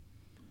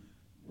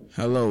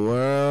Hello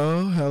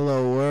world,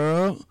 hello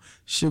world.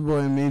 It's your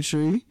boy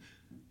Mitri.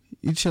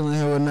 You chilling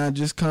here with Not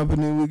Just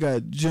Company. We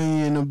got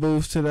Junior in the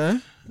booth today.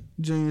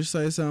 Junior,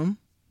 say something.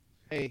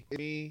 Hey,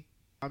 me.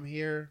 I'm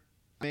here.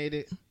 Made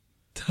it.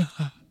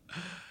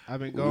 I've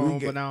been gone,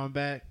 but now I'm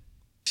back.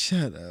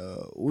 Shut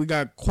up. We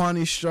got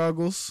Kwani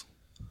Struggles.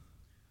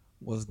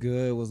 What's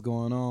good? What's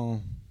going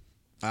on?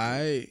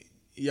 Alright,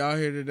 y'all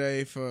here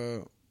today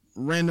for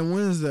Random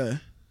Wednesday.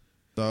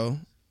 So,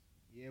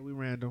 Yeah, we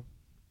random.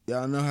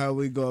 y'all know how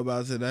we go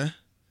about today.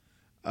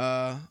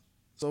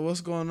 So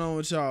what's going on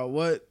with y'all?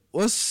 What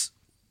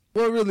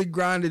really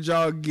grinded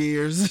y'all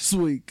gears this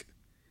week?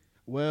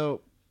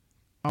 Well,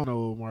 I don't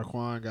know what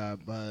Marquand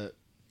got, but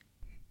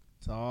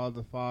to all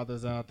the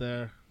fathers out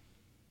there,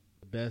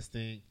 the best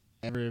thing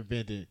ever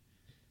invented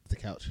is the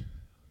couch.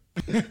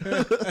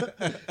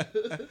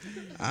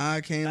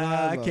 I can't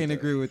lie. I can't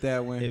agree with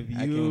that one. If I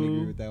can't you-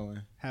 agree with that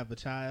one. Have a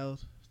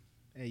child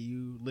and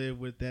you live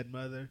with that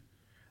mother,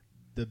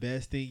 the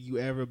best thing you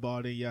ever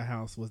bought in your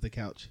house was the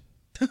couch.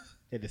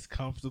 It is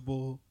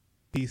comfortable,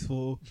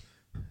 peaceful,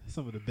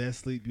 some of the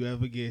best sleep you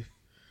ever get.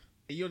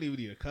 And you don't even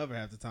need a cover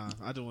half the time.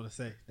 I just want to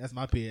say, that's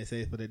my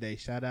PSA for the day.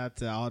 Shout out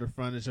to all the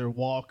furniture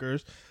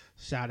walkers.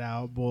 Shout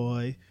out,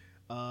 boy.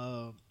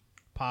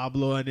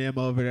 Pablo and them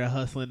over there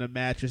hustling the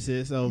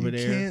mattresses over You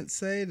there. can't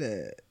say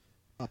that.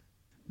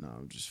 No,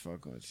 I'm just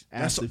fucking with you.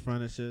 Ashley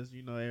Furnitures,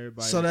 you know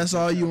everybody. So that's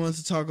all you want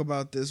to talk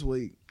about this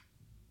week,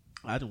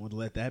 I don't want to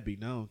let that be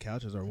known.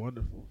 Couches are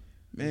wonderful.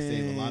 They man.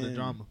 save a lot of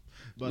drama.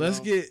 But let's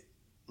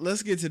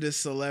get to this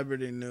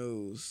celebrity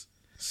news.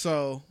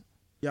 So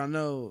y'all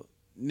know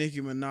Nicki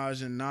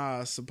Minaj and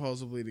Nas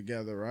supposedly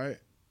together, right?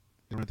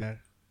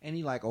 Ain't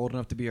he like old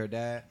enough to be her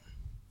dad?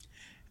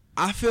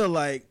 I feel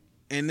like,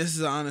 and this is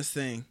an honest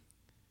thing,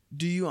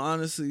 do you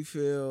honestly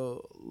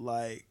feel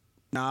like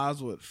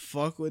Nas would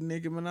fuck with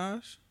Nicki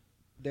Minaj?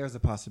 There's a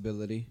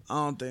possibility. I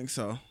don't think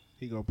so.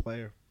 He gonna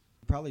play her.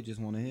 Probably just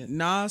want to hit.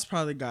 Nas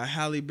probably got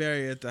Halle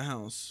Berry at the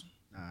house.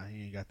 Nah,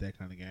 he ain't got that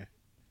kind of game.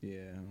 Yeah,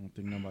 I don't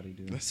think nobody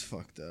do. That's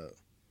fucked up.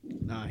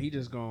 Nah, he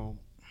just gonna.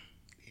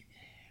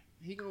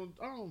 He gonna.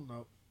 I don't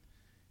know.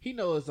 He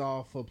know it's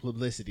all for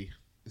publicity.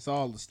 It's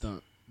all a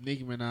stunt.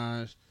 Nicki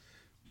Minaj.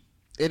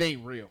 It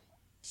ain't real.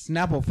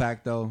 Snapple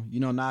fact though, you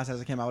know Nas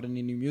hasn't came out with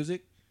any new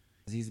music.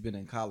 He's been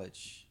in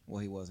college. Well,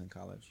 he was in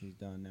college. He's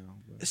done now.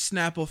 But.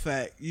 Snapple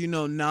fact, you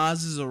know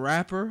Nas is a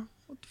rapper?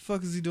 What the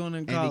fuck is he doing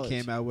in college? And he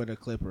came out with a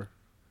clipper.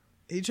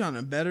 He trying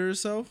to better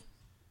himself?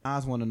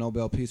 Nas won the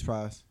Nobel Peace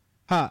Prize.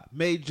 Ha!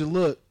 Made you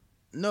look.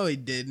 No, he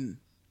didn't.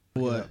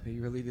 What? Yeah, he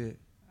really did.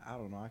 I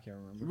don't know. I can't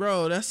remember.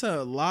 Bro, that's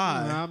a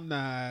lie. I'm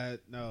not.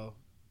 No,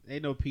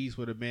 ain't no peace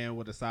with a man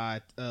with a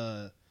side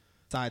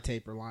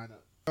taper lineup.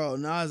 Bro,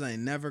 Nas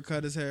ain't never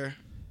cut his hair.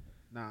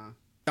 Nah.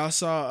 Y'all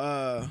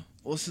saw,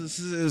 what's this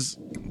is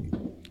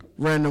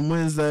Random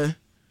Wednesday.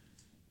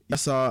 I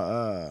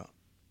saw,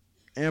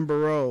 Amber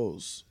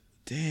Rose.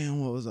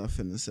 Damn, what was I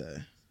finna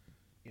say?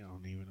 You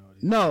don't even know.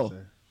 What No.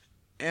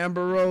 say.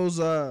 Amber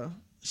Rose,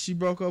 she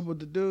broke up with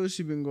the dude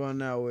she been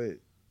going out with.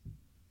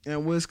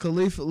 And Wiz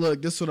Khalifa,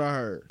 look, this is what I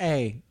heard.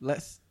 Hey,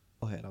 let's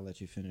go ahead. I'll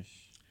let you finish.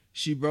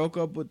 She broke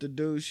up with the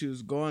dude she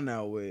was going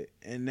out with,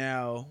 and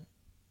now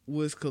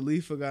Wiz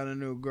Khalifa got a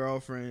new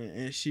girlfriend,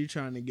 and she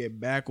trying to get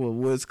back with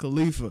Wiz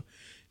Khalifa.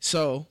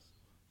 So,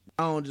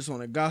 I don't just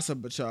want to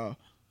gossip with y'all,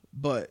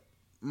 but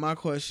my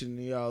question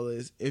to y'all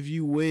is, if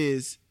you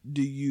Wiz,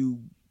 do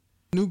you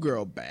new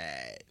girl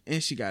bad,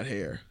 and she got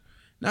hair?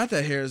 Not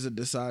that hair is a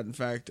deciding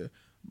factor,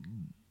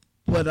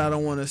 but I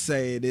don't want to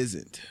say it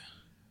isn't.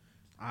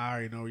 I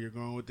already know where you're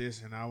going with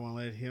this, and I want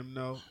to let him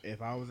know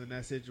if I was in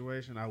that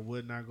situation, I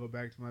would not go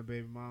back to my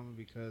baby mama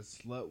because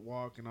slut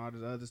walk and all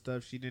this other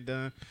stuff she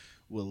done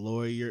will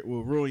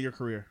ruin your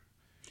career.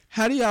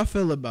 How do y'all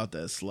feel about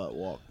that slut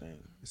walk thing?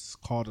 It's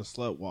called a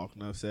slut walk.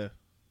 No said.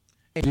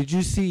 Hey, did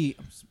you see?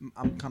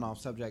 I'm kind of off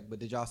subject, but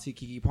did y'all see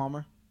Keke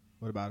Palmer?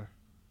 What about her?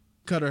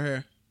 Cut her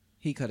hair.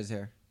 He cut his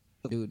hair.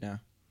 Dude, now.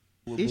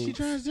 Is she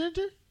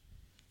transgender?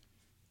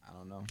 I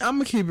don't know. I'm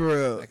gonna keep it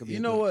real. That could be You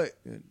a know good-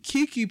 what? good.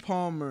 Keke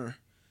Palmer,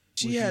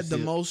 she Would you had the still-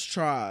 most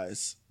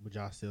tries. Would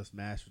y'all still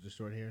smash with the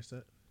short hair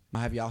set?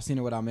 Have y'all seen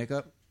her without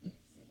makeup?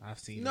 I've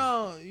seen.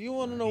 No, you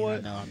want to know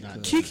what? No, I'm not.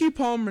 Keke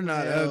Palmer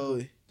not Hell,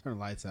 ugly. Turn the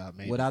lights out,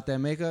 man. Without that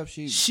makeup,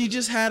 she She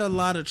just had a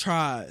lot of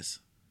tries.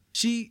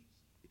 She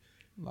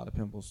a lot of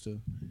pimples too.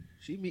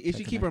 If she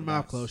Checking keep her that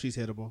mouth box. closed, she's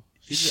hittable.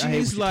 I hate when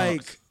she's she like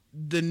talks.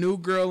 the new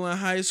girl in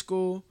high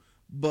school,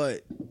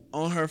 but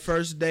on her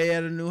first day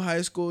at a new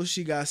high school,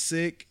 she got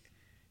sick.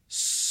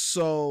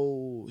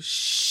 So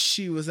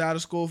she was out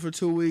of school for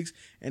 2 weeks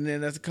and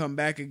then had to come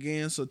back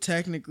again. So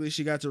technically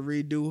she got to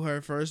redo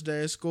her first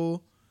day of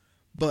school.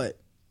 But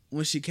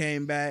when she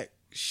came back,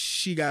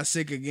 she got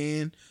sick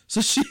again.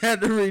 So she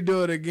had to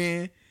redo it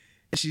again.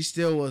 And she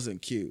still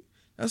wasn't cute.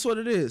 That's what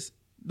it is.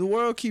 The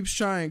world keeps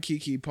trying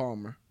Keke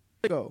Palmer.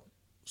 Go.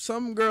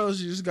 Some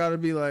girls you just gotta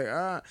be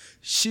like,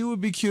 she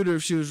would be cuter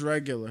if she was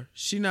regular.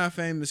 She not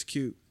famous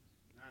cute.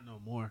 Not no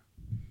more.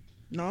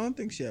 No, I don't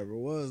think she ever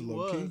was, She low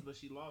was, key. but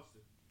she lost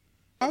it.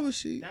 How was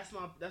she?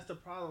 That's the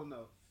problem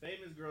though.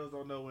 Famous girls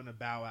don't know when to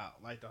bow out.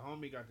 Like the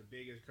homie got the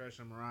biggest crush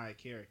on Mariah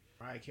Carey.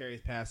 Mariah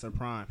Carey's past her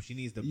prime. She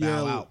needs to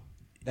bow out.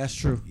 That's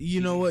true. You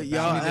know what?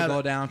 Y'all Y'all need to go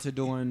out down to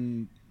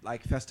doing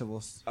like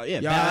festivals. Oh yeah,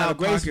 y'all bow out out of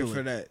pocket gracefully.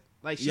 for that.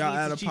 Like Y'all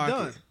out of she pocket.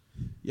 done.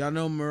 Y'all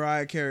know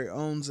Mariah Carey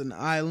owns an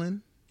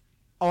island.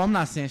 Oh, I'm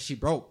not saying she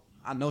broke.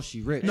 I know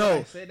she rich. No,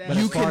 I say that. but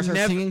you as far can as her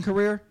never- singing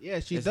career, Yeah,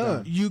 she's It's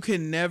done. done. You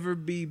can never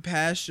be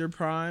past your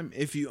prime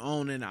if you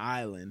own an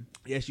island.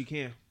 Yes, you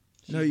can.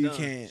 No, She's you done.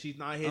 can't. She's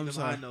not hitting I'm them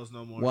sorry. high notes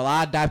no more. well,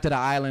 I adopted an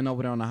island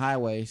over there on the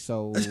highway,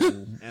 so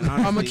and I'm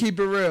gonna honestly, keep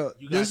it real.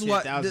 You got This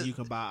why 10,000 you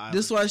can buy.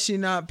 this why she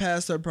not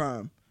past her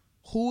prime.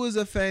 Who is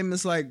a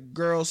famous like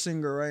girl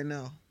singer right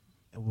now?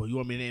 Well, you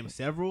want me to name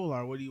several,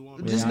 or what do you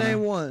want? Me Just Rihanna.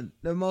 name one,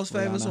 the most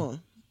famous Rihanna.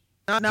 one.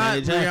 Not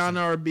Janet Jackson.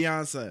 Rihanna or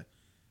Beyonce.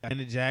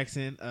 Janet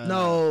Jackson.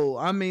 No,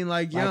 I mean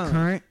like like young.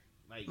 current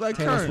Like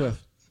Taylor current.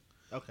 Swift.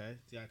 Okay,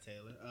 yeah,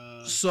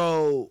 Taylor.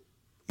 So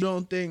you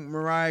don't think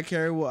Mariah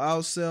Carey will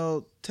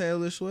outsell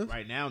Taylor Swift?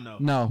 Right now, no.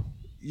 No,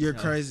 You're No.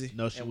 crazy.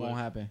 No, she it won't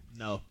won't happen.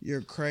 No.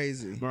 You're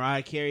crazy,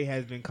 Mariah Carey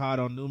has been caught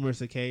on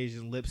numerous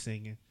occasions lip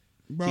singing.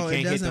 bro. She It can't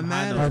hit doesn't them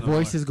high matter. Her notes no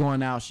voice more. is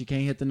going out. She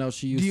can't hit the note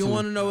she used Do to. you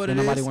want to know what it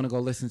And nobody is? want to go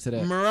listen to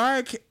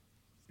that.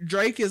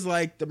 Drake is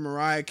like the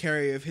Mariah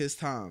Carey of his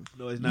time.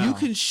 No, it's not. You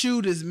can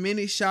shoot as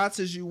many shots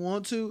as you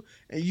want to,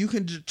 and you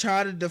can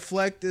try to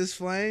deflect this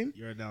flame,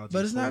 Your analogy but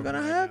is it's not horrible gonna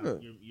right now.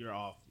 happen. You're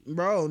off.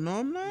 bro. No,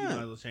 I'm You might as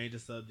not. well change the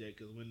subject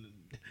because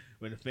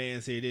when the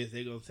fans hear this,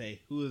 they're gonna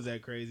say, "Who is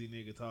that crazy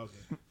nigga talking?"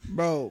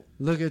 Bro,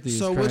 Look at these.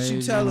 so what you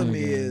crazy telling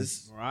me niggas.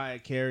 is Mariah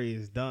Carey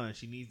is done.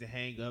 She needs to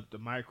hang up the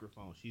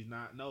microphone. She's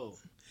not. No.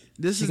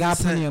 this she is got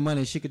the plenty same, of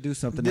money. She could do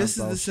something. this else, is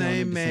bro. the She don't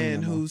same need to sing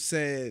man no more. who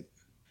said,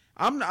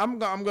 I'm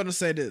gonna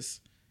say this.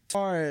 As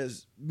far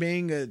as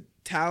being a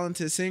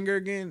talented singer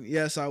again,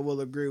 yes, I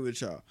will agree with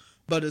y'all.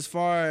 But as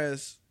far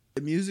as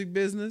the music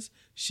business,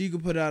 she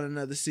could put out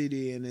another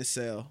CD and it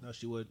sell. No,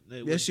 she would.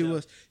 Yes, she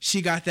was.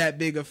 She got that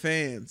big of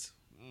fans.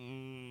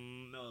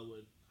 No, it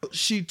would.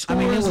 She I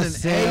mean, it tours would in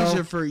sell,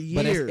 Asia for but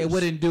years. it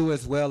wouldn't do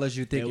as well as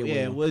you think it would.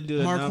 Yeah, it would do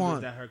the Marquand.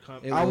 numbers that her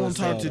company. It I would won't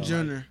talk to sell, though.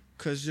 Jenner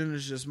because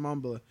Jenner's just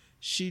mumbling.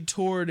 She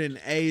toured in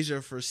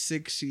Asia for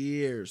 6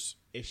 years.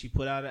 If she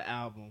put out an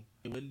album,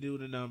 it wouldn't do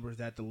the numbers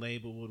that the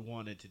label would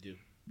want it to do.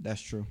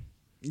 That's true.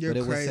 You're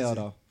but it crazy. would sell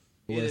though.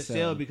 It It'll would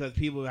sell because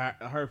people,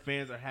 her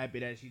fans, are happy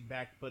that she's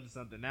back putting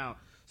something out,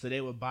 so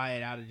they would buy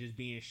it out of just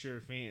being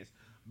sure fans.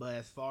 But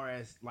as far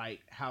as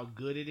like how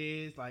good it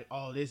is, like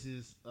oh this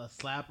is a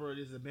slapper,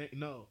 this is a big,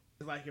 no.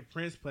 It's like if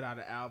Prince put out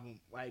an album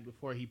like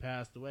before he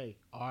passed away.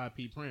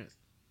 R.I.P. Prince.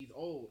 He's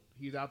old.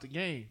 He's out the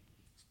game.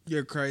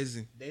 You're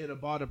crazy. They would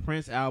have bought a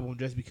Prince album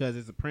just because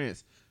it's a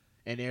Prince,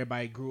 and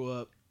everybody grew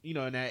up, in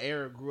that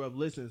era, grew up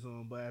listening to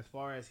him. But as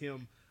far as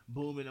him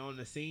booming on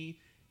the scene,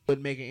 it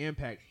would make an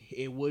impact.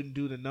 It wouldn't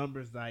do the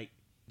numbers like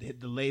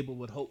the label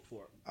would hope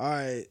for. All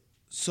right.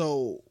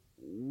 So,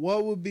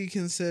 what would be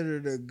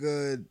considered a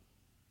good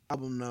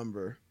album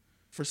number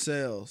for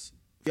sales?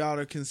 Y'all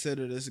to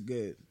consider this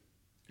good.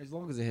 As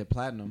long as it hit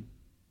platinum.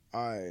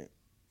 All right.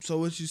 So,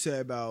 what you say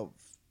about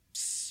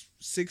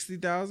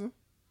 60,000?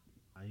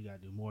 Oh, you gotta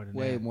do more than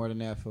Way that. more than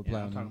that for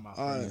Yeah, I'm platinum. talking about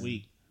All first right.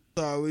 week.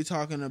 So, are we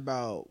talking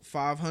about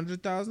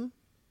 500,000?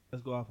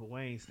 Let's go off of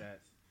Wayne's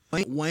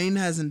stats. Wayne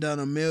hasn't done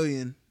a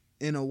million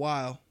in a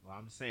while. Well,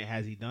 I'm just saying,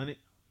 has he done it?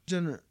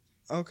 Jenner.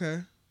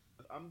 Okay.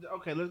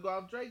 Okay, let's go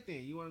off Drake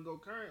then. You want to go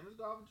current? Let's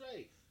go off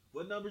Drake.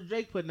 What numbers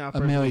Drake putting out? A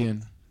first week?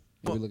 million.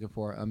 We're looking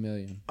for $1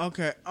 million.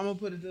 Okay. I'm going to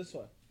put it this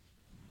way.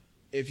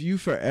 If you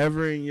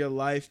forever in your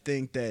life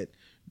think that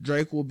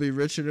Drake will be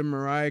richer than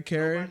Mariah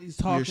Carey, Nobody's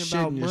you're talking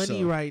about shitting money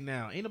yourself. right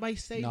now. Ain't nobody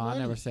say No, money.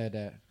 I never said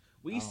that.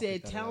 We I don't said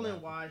think that'll talent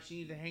happen. wise, she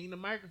needs to hang the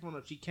microphone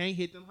up. She can't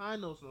hit them high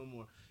notes no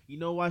more. You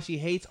know why she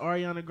hates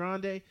Ariana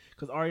Grande?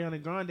 Because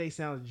Ariana Grande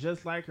sounds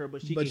just like her,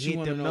 but she can hit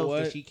wanna them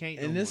notes that she can't.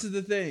 And no this more. is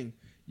the thing.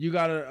 You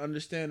got to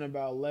understand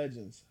about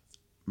legends.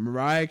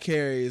 Mariah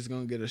Carey is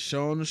going to get a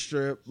show on the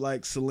strip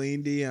like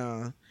Celine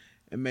Dion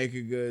and make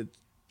a good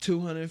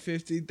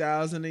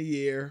 $250,000 a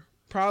year,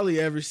 probably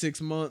every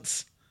 6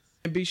 months,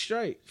 and be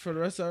straight for the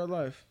rest of her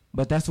life.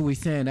 But that's what we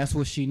saying. That's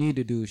what she need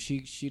to do.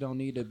 She don't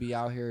need to be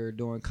out here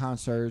doing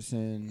concerts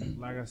and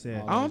Like I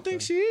said, all I don't that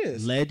think stuff. she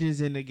is.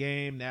 legends in the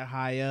game that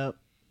high up,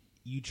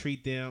 you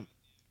treat them.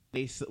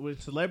 When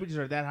celebrities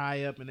are that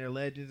high up and they're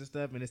legends and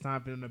stuff, and it's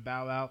time for them to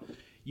bow out,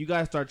 you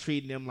gotta start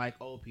treating them like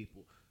old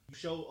people. You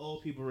show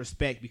old people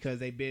respect because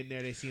they've been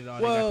there, they seen it all,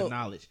 they got Well- the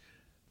knowledge.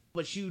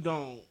 But you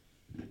don't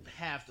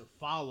have to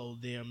follow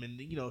them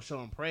and show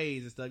them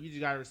praise and stuff. You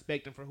just gotta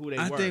respect them for who they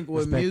I were. think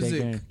with Respect their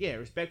music, game. Yeah,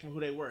 respect them for who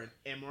they were.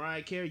 And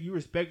Mariah Carey, you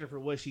respect her for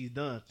what she's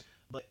done,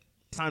 but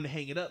it's time to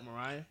hang it up,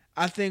 Mariah.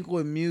 I think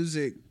with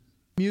music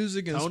and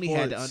Tony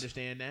sports. had to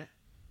understand that.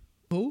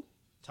 Who?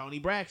 Tony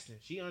Braxton,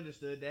 she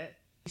understood that.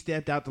 He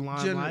stepped out the Jenner.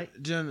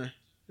 limelight. Jenner.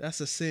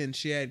 That's a sin.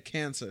 She had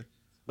cancer.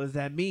 What does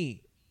that mean?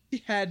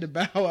 She had to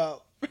bow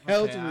out for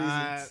health Okay,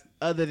 reasons.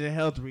 Other than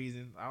health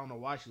reasons, I don't know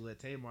why she let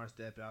Tamar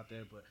step out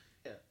there, but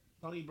yeah,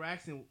 Tony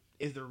Braxton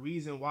is the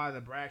reason why the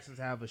Braxtons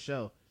have a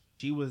show.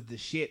 She was the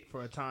shit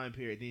for a time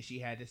period. Then she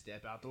had to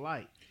step out the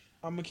light.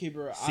 I'm gonna keep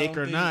her Sick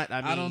or not,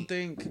 I mean, I don't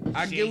think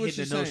I She get ain't what hit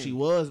you're the note saying. she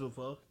was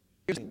before.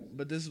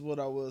 But this is what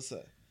I will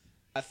say.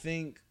 I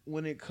think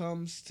when it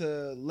comes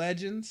to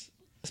legends,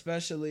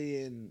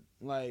 especially in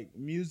like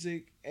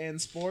music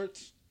and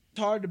sports, it's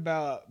hard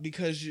about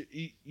because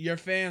your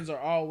fans are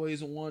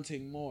always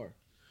wanting more.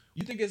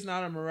 You think it's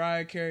not a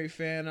Mariah Carey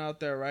fan out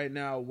there right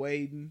now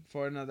waiting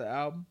for another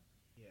album?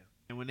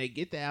 And when they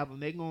get the album,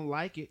 they gonna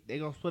like it. They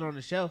gonna put it on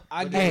the shelf.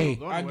 I But they give, ain't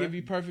gonna go I nowhere. give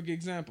you perfect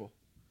example.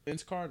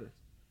 Vince Carter.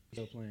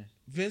 Still playing.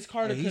 Vince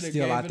Carter Hey, could he's have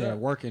still gave out it there up.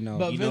 working though.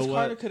 But You know Vince what?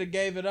 Carter could have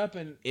gave it up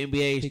and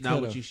NBA is He not what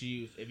could've. you should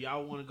use. If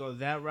y'all want to go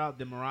that route,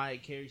 then Mariah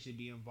Carey should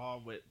be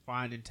involved with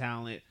finding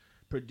talent,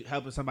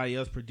 helping somebody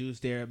else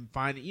produce there,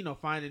 finding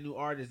new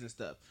artists and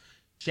stuff.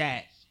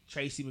 Shaq,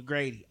 Tracy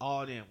McGrady,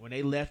 all them. When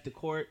they left the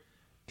court,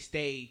 they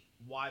stayed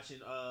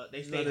watching.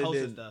 They stayed they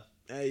hosting didn't. stuff.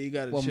 hey, you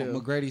gotta Well,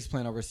 chill. McGrady's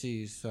playing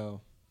overseas,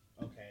 so.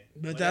 Okay,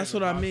 But that's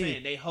what I I'm mean.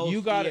 saying, they host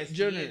You gotta- ESPN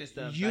Junior, and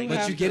stuff. you like, But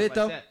have you to- get it like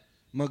though. that.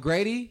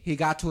 McGrady, he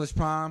got to his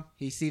prime.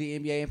 He see the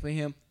NBA for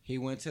him. He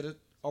went to the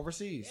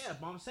overseas. Yeah,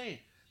 but I'm saying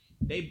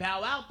they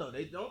bow out though.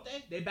 They don't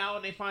they? They bow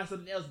and they find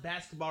something else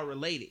basketball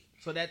related,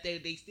 so that they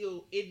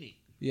still in it.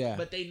 Yeah.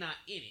 But they not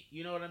in it.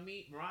 You know what I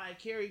mean? Mariah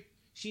Carey,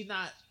 she's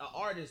not an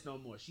artist no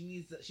more. She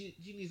needs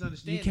to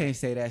understand. You can't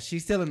say that.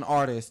 She's still an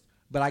artist,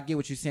 but I get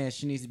what you're saying.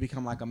 She needs to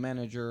become like a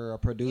manager, a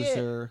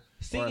producer. Or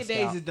a Singing days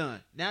scout. is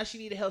done. Now she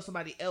need to help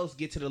somebody else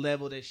get to the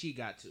level that she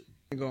got to.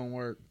 Ain't gonna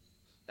work.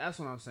 That's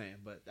what I'm saying.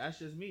 But that's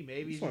just me.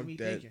 Maybe it's Fuck just me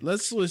that. thinking.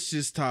 Let's switch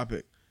this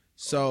topic.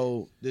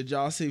 So, did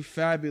y'all see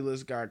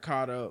Fabulous got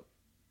caught up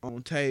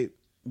on tape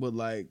with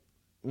like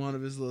one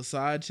of his little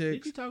side Did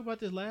chicks? you talk about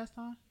this last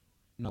time?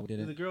 No, we The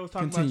didn't. girl was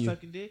talking Continue. about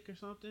sucking dick or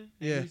something.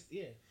 And Yeah.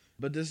 yeah.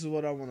 But this is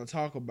what I want to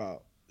talk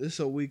about. This is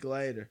a week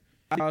later.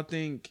 I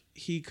think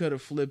he could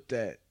have flipped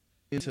that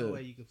There's no way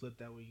into. you can flip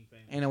that when you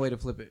famous. Ain't no way to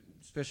flip it,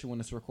 especially when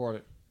it's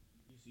recorded.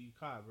 You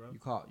caught, bro. You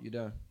caught. You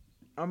done.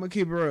 I'm gonna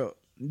keep it real.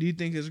 Do you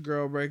think his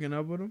girl breaking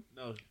up with him?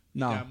 No.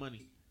 No. Got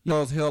money. You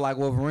goes hill like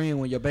Wolverine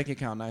when your bank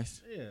account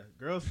nice. Yeah,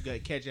 girls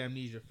got catch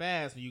amnesia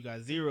fast when you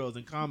got zeros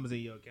and commas in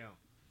your account.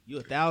 You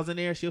 1,000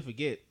 there, she'll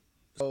forget.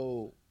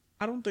 So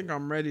I don't think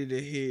I'm ready to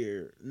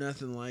hear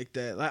nothing like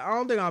that. Like I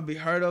don't think I'll be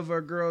hurt of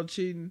a girl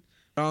cheating.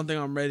 I don't think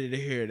I'm ready to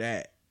hear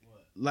that.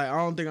 What? Like I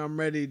don't think I'm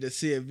ready to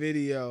see a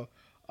video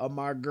of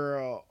my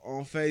girl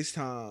on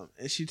FaceTime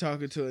and she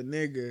talking to a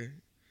nigga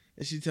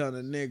and she telling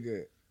a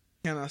nigga,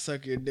 "Can I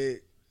suck your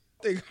dick?"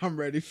 I think I'm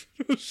ready for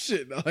no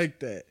shit like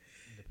that.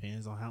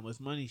 Depends on how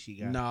much money she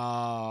got.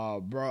 Nah,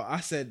 bro.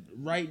 I said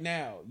right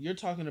now. You're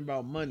talking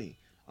about money.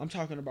 I'm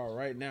talking about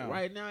right now.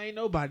 Right now, ain't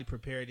nobody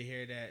prepared to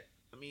hear that.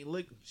 I mean,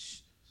 look,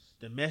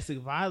 domestic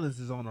violence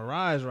is on the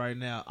rise right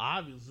now.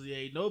 Obviously,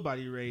 ain't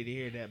nobody ready to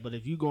hear that. But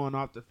if you going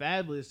off the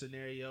Fabulous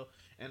scenario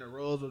and the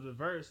roles of the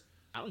verse,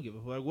 I don't give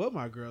a fuck what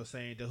my girl's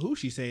saying to who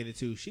she saying it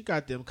to. She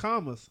got them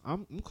commas.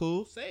 I'm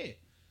cool. Say it.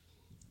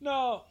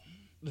 No.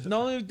 The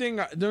only thing,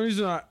 the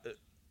reason I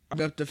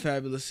left the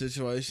Fabulous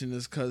situation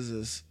is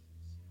because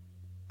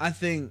I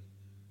think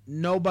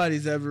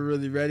nobody's ever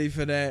really ready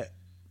for that.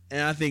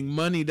 And I think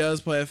money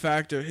does play a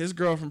factor. His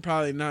girlfriend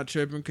probably not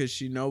tripping because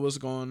she know what's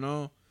going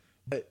on.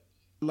 But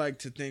I like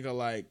to think of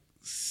like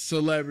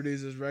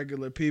celebrities as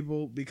regular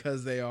people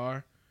because they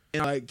are.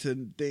 And I like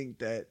to think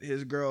that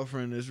his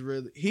girlfriend is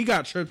really... He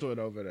got tripped with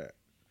over that.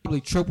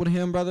 Probably tripled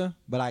him, brother,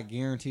 but I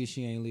guarantee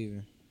she ain't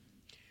leaving.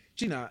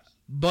 She not.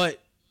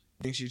 But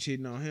I think she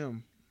cheating on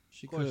him.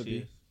 She Of course could she be.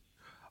 is.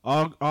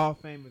 All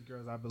famous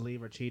girls, I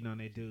believe, are cheating on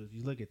their dudes.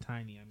 You look at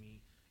Tiny. I mean,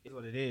 it's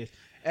what it is.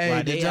 Hey,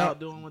 While did they y'all, out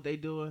doing what they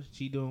doing,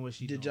 she doing what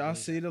she doing. did y'all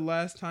see the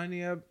last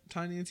Tiny and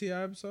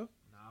T.I. episode?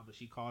 Nah, but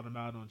she called him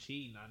out on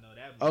cheating. I know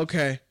that much.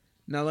 Okay.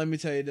 Now let me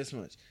tell you this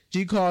much.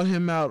 She called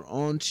him out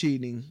on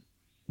cheating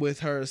with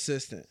her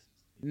assistant.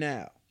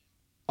 Now,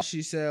 all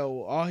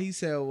he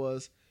said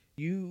was,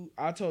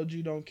 I told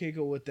you don't kick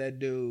it with that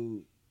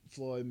dude,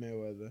 Floyd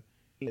Mayweather.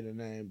 He had a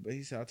name, but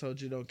he said, I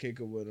told you don't kick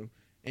it with him.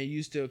 And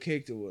you still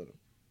kicked it with him.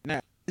 Now,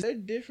 is there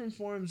different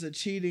forms of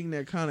cheating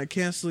that kind of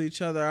cancel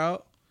each other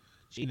out?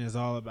 Cheating is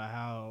all about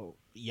how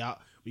y'all.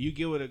 When you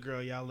get with a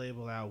girl, y'all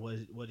label out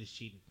what is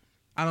cheating.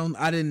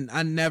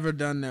 I never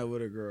done that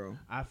with a girl.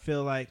 I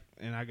feel like,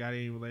 and I got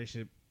any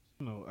relationship,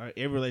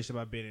 every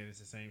relationship I've been in, it's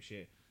the same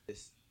shit.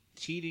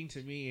 Cheating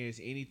to me is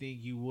anything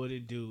you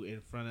wouldn't do in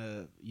front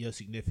of your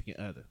significant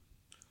other.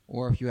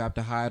 Or if you have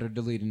to hide or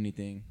delete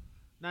anything.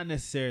 Not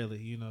necessarily,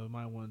 you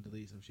might want to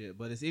delete some shit,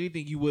 but it's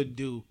anything you wouldn't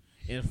do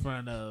in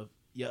front of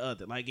your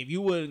other. Like if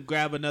you wouldn't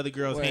grab another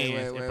girl's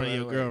hands in front of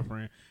your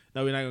girlfriend.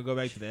 No, we're not gonna go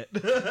back to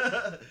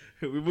that.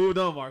 We moved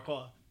on,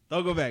 Marquand.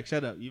 Don't go back.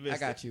 Shut up. You missed I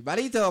got you.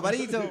 Barito.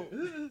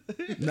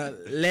 No,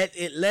 let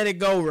it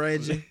go,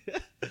 Reggie.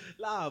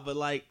 Nah, but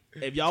like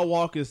if y'all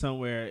walking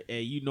somewhere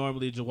and you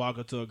normally just walk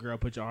up to a girl,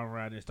 put your arm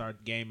around her and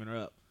start gaming her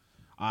up.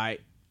 All right,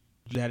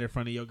 you had it in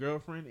front of your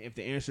girlfriend. If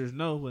the answer is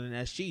no, well then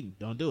that's cheating.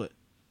 Don't do it.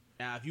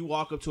 Now, if you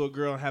walk up to a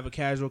girl and have a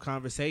casual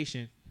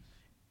conversation,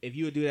 if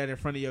you would do that in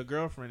front of your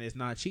girlfriend, it's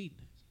not cheating.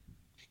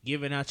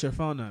 giving out your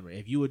phone number.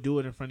 If you would do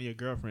it in front of your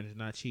girlfriend, it's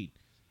not cheating.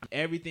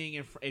 Everything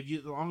as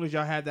long as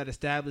y'all have that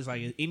established,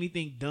 like if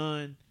anything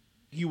done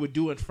you would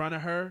do in front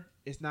of her,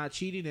 it's not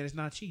cheating. Then it's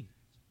not cheating.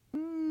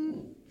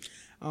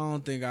 I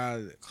don't think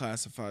I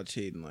classify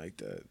cheating like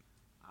that.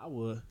 I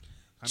would.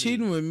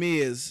 Cheating with me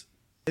is,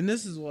 and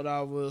this is what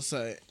I will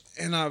say,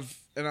 and I've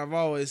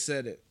always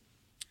said it.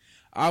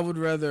 I would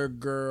rather a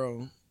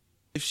girl,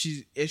 if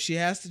she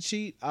has to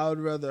cheat, I would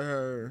rather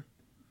her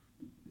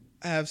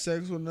have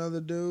sex with another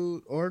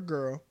dude or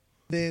girl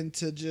than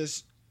to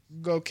just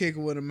go kick it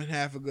with them and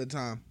have a good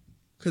time.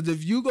 Because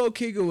if you go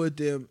kick it with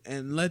them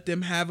and let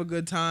them have a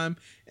good time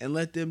and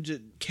let them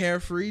just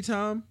carefree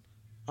time,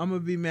 I'm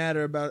going to be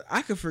madder about it.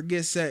 I could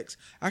forget sex.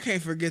 I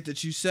can't forget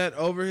that you sat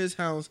over his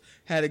house,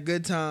 had a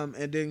good time,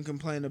 and didn't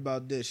complain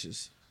about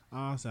dishes.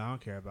 Honestly, I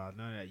don't care about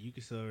none of that. You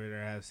can still over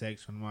there have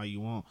sex from all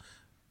you want.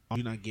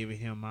 You're not giving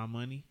him my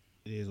money.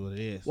 It is what it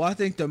is. Well, I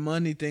think the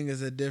money thing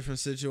is a different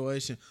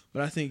situation,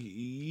 but I think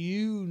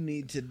you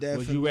need to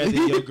definitely. Would you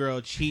rather your girl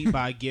cheat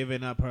by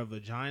giving up her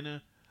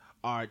vagina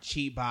or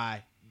cheat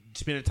by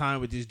spending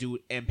time with this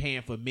dude and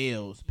paying for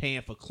meals,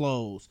 paying for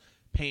clothes,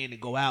 paying to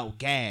go out,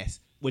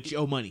 gas with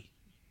your money?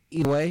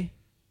 Either way,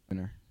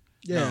 winner.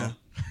 Yeah.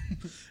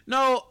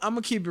 No, I'm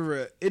gonna keep it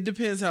real. It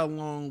depends how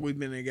long we've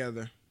been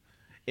together.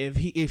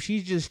 If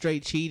she's just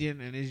straight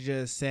cheating and it's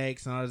just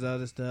sex and all this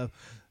other stuff,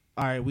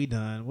 all right, we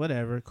done.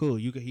 Whatever, cool.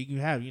 You can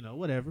have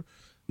whatever.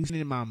 You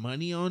spending my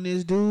money on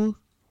this dude?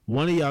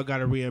 One of y'all got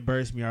to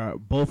reimburse me, or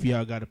both of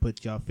y'all got to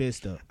put y'all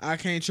fist up. I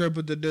can't trip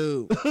with the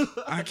dude.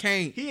 I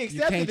can't. He You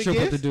accepted can't the trip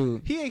gift. with the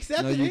dude. He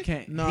accepted No, it. you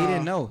can't. No. He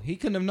didn't know. He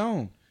couldn't have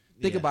known.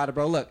 Think Yeah. about it,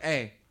 bro. Look,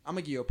 hey, I'm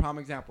gonna give you a prime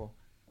example.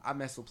 I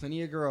messed with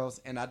plenty of girls,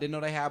 and I didn't know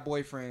they had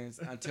boyfriends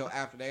until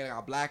after they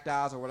got blacked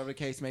eyes or whatever the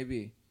case may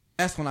be.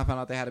 That's when I found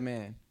out they had a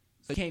man.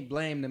 So you can't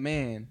blame the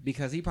man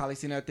because he probably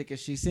seen her thinking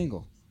she's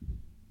single.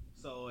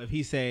 So if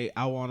he say,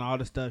 I want all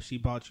the stuff she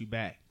bought you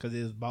back because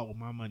it was bought with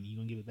my money, you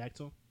gonna give it back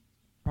to him?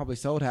 Probably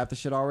sold half the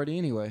shit already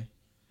anyway.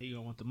 He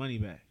gonna want the money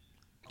back.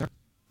 Ain't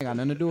got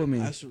nothing to do with me.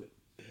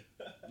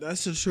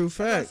 That's a true Like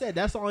I fact. said,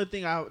 that's the only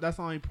thing. That's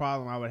the only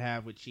problem I would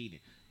have with cheating.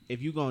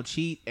 If you gonna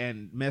cheat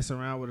and mess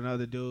around with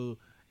another dude,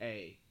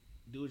 hey,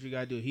 do what you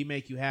gotta do. He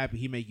make you happy.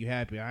 He make you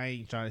happy. I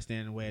ain't trying to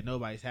stand in the way of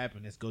nobody's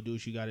happiness. Go do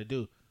what you gotta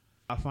do.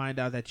 I find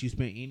out that you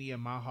spent any of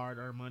my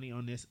hard-earned money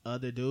on this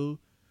other dude,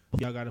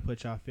 y'all gotta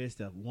put y'all fist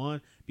up.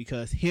 One,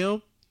 because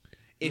him,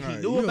 if he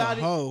Right, knew you about a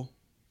it, hoe.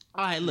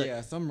 all right, look,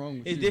 Yeah, something wrong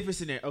with it's you. different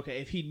scenario. Okay,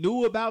 if he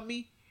knew about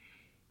me,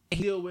 and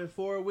he still went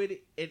forward with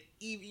it, and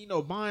even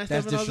buying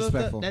That's stuff and all that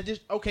disrespectful. stuff, that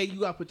just okay. You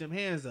gotta put them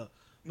hands up.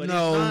 But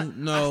No, if not,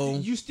 no.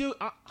 you still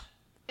I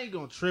ain't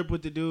gonna trip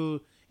with the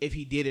dude if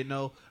he didn't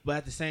know. But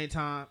at the same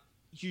time,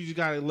 you just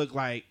gotta look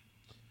like,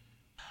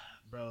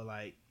 bro,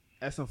 like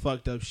that's some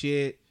fucked up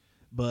shit.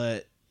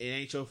 But it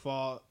ain't your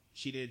fault.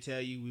 She didn't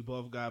tell you. We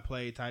both got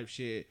played type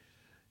shit.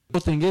 The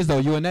thing is, though,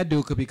 you and that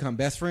dude could become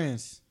best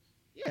friends.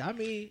 Yeah, I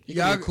mean, He could be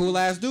a Y'all- cool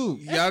ass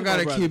dude. Y'all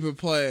gotta Eskimo keep it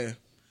playing.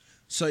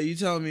 So you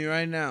telling me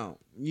right now,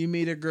 you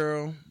meet a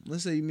girl.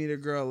 Let's say you meet a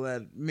girl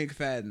at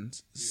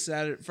McFadden's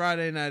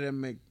Friday night at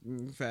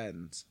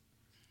McFadden's.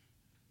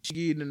 She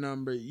give you the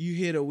number. You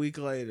hit a week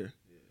later.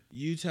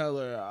 You tell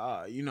her,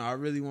 I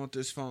really want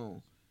this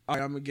phone. All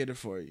right, I'm gonna get it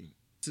for you.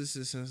 This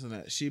is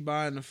Cincinnati. She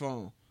buying the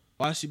phone.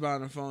 While she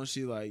buying the phone,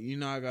 she like,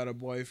 I got a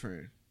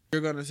boyfriend.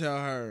 You're gonna tell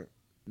her,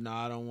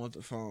 I don't want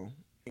the phone.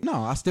 No,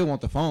 I still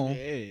want the phone,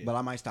 Yeah. but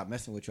I might stop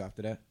messing with you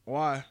after that.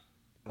 Why?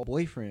 A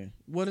boyfriend.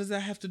 What does that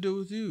have to do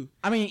with you?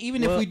 I mean,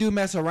 even if Well- we do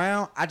mess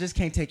around, I just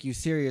can't take you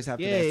serious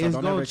after yeah, that. So it's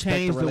don't ever gonna expect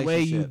change the the way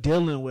you relationship.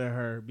 dealing with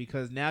her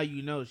because now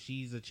you know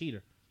she's a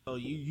cheater. So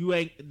you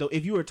ain't though.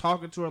 If you were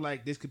talking to her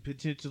like this could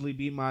potentially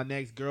be my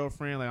next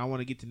girlfriend, like I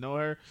want to get to know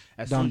her.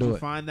 As Don't soon do as you it.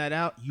 find that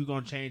out, you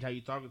gonna change how you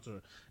talking to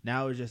her.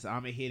 Now it's just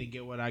I'm gonna hit and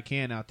get what I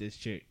can out this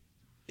chick.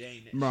 It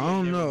ain't, Bro, she I ain't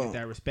don't never know. Get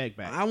that respect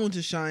back. I went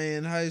to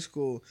Cheyenne High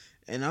School,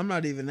 and I'm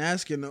not even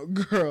asking no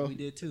girl. We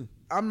did too.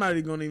 I'm not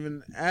even gonna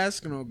even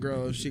ask no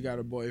girl if she got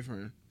a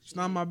boyfriend. It's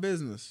not my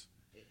business.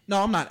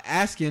 No, I'm not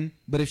asking,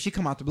 but if she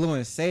come out the blue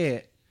and say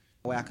it,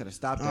 boy, I could have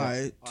stopped All that.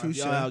 right, Or if touche.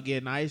 y'all out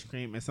getting ice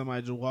cream and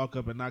somebody just walk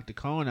up and knock the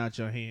cone out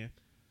your hand.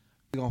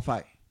 We gonna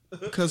fight.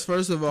 Because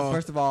first of all,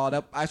 First of all,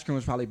 that ice cream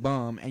was probably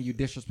bum, and you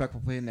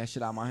disrespectful for hitting that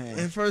shit out of my hand.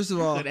 and first of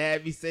all, Could have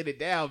had me sit it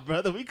down,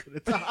 brother. We could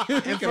have talked.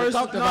 and could've first,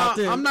 talked about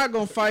this. I'm not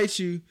gonna fight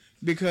you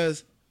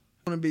because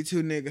I'm gonna be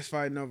two niggas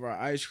fighting over an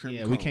ice cream.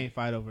 Yeah, cone. we can't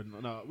fight over.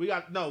 No, we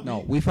got no. no,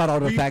 we fought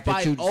over the fact that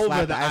fight you over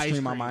slapped the ice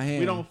cream on my hand.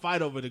 We don't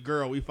fight over the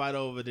girl. We fight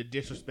over the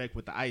disrespect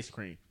with the ice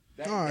cream.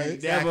 All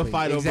right. Never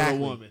fight exactly.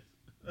 over a woman.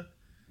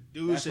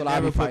 Dudes That's should what I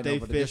never be put fighting their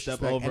over, the fist up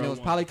disrespect. over And a it was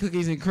woman. probably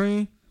cookies and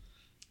cream.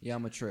 Yeah,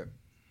 I'm a trip.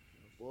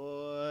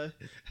 Boy,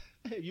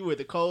 you with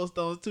the Cold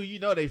Stones too. You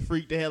know they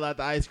freaked the hell out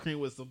the ice cream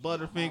with some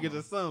Butterfingers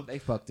or something. They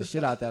fucked the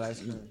shit out that ice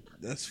cream.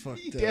 That's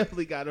fucked You up.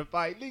 definitely got to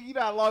fight. Nigga, you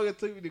know how long it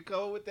took me to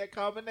go with that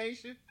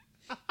combination?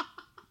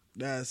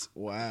 That's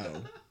wow.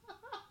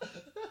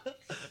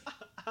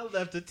 I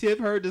left a tip,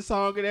 heard the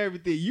song and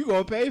everything. You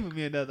gonna pay for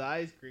me another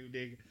ice cream,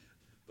 nigga.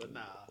 But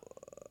nah.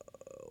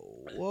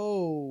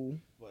 Whoa.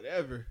 But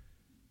whatever.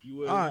 You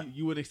would Alright.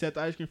 you would accept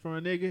ice cream from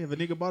a nigga if a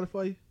nigga bought it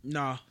for you?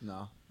 Nah.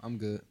 No, I'm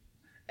good.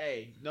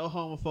 Hey, no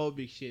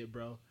homophobic shit,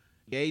 bro.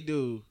 Gay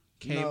dude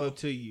came No. up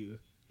to you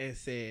and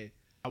said,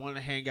 I want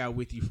to hang out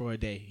with you for a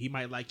day. He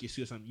might like your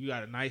suit or something. You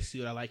got a nice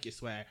suit. I like your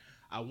swag.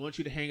 I want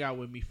you to hang out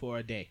with me for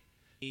a day.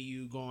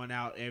 You going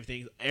out,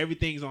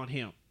 everything's on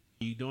him.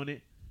 You doing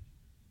it?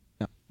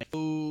 No.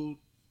 Food,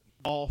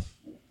 golf,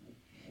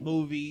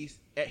 movies.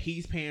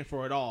 He's paying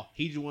for it all.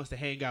 He just wants to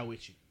hang out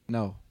with you.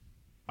 No.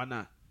 Why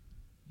not?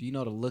 Do you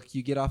know the look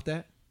you get off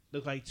that?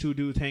 Look like two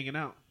dudes hanging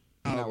out.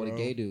 You're Oh, not with a bro.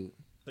 gay dude.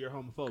 You're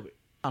homophobic.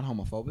 I'm not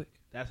homophobic.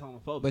 That's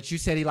homophobic. But you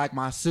said he liked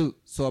my suit,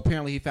 so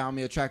apparently he found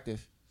me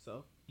attractive.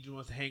 So he just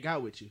wants to hang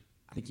out with you.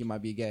 I think you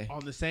might be gay.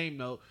 On the same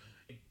note,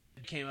 if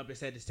you came up and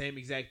said the same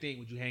exact thing,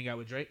 would you hang out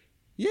with Drake?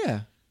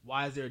 Yeah.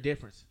 Why is there a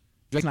difference?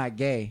 Drake's not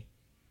gay.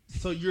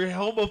 So you're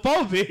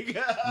homophobic.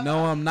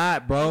 No, I'm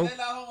not, bro. Is that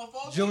not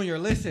homophobic? Junior,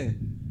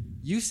 listen.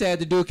 You said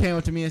the dude came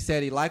up to me and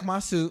said he liked my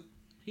suit.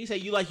 He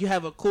said you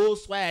have a cool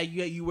swag.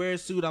 You wear a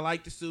suit. I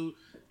like the suit.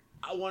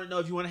 I want to know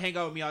if you want to hang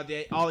out with me all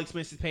day. All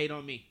expenses paid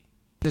on me.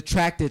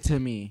 Attracted to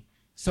me.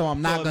 So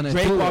I'm not So if going to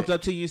Drake do walked it.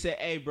 up to you and said,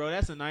 "Hey, bro,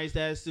 that's a nice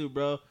ass suit,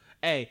 bro.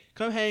 Hey,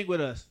 come hang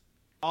with us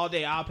all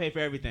day. I'll pay for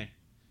everything."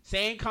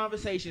 Same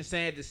conversation,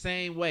 saying it the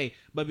same way,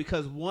 but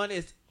because one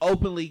is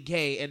openly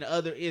gay and the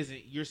other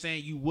isn't, you're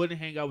saying you wouldn't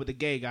hang out with the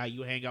gay guy. You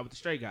would hang out with the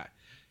straight guy.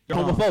 You're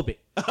No. homophobic.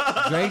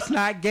 Drake's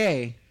not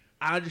gay.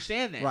 I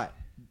understand that. Right.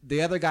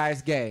 The other guy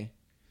is gay.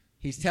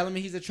 He's telling me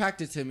he's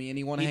attracted to me and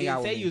he want He to hang didn't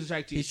out with say me. he was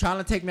attracted to you. He's trying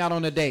to take me out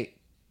on a date.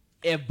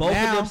 If both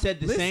Now, of them said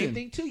the same listen.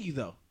 thing to you,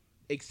 though,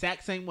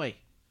 exact same way.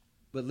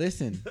 But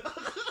listen,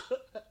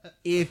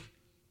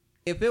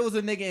 if it was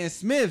a nigga in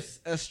Smith's,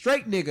 a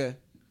straight nigga,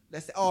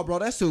 that said, "Oh, bro,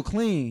 that's too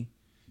clean.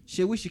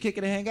 Shit, we should kick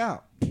it and hang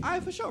out." All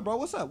right, for sure, bro.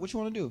 What's up? What you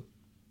want to do?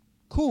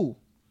 Cool.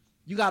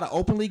 You got an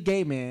openly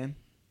gay man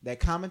that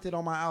commented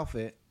on my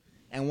outfit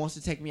and wants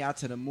to take me out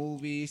to the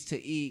movies,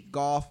 to eat,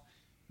 golf.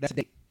 That's a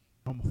date.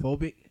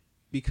 Homophobic?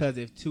 Because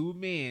if two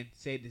men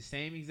say the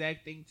same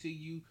exact thing to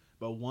you,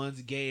 but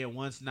one's gay and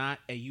one's not,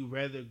 and you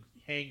rather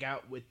hang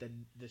out with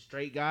the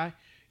straight guy,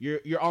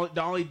 the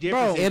only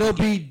difference. Bro, It'll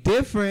be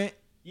different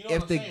You know what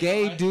if I'm the saying,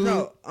 gay right? dude.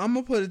 No, I'm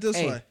gonna put it this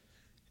Hey. way.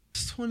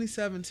 It's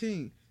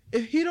 2017.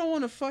 If he don't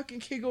want to fucking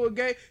kick it with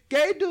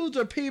gay dudes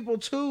are people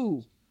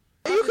too.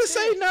 You can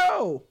say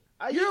no.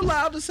 You're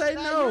allowed to say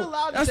Nah, no. you're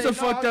allowed to That's say the no.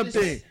 fucked up It's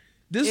thing. just-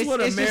 This is It's, what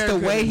it's just America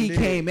the way he did.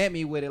 came at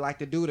me with it, like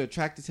the dude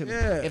attracted to me.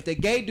 Yeah. If the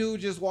gay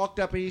dude just walked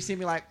up and he see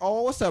me like,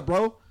 "Oh, what's up,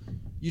 bro?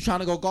 You trying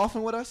to go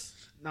golfing with us?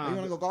 Nah, you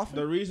want to go golfing?"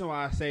 The reason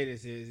why I say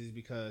this is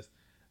because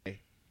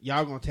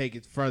y'all gonna take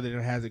it further than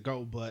it has it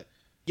go, but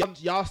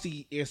y'all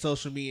see in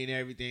social media and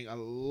everything, a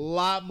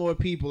lot more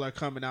people are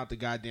coming out the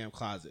goddamn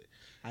closet.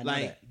 I know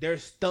Like that.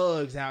 there's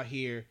thugs out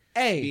here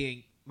Hey,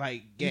 being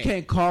like gay. you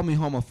can't call me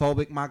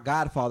homophobic. My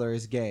godfather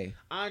is gay.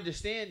 I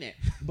understand that,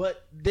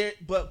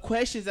 but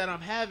questions that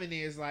I'm having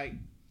is like,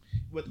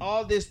 with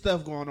all this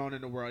stuff going on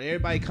in the world,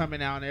 everybody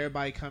coming out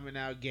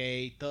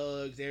gay,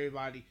 thugs,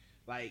 everybody,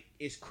 like,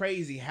 it's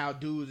crazy how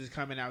dudes is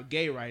coming out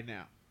gay right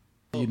now.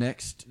 You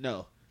next?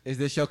 No, Is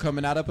this your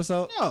coming out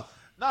episode? but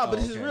Oh,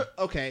 this is okay. real.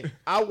 Okay,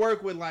 I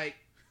work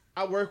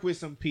with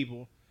some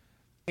people,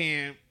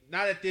 and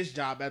not at this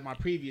job, at my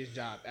previous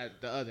job at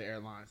the other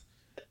airlines,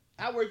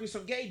 I work with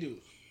some gay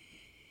dudes.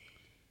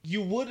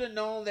 You would have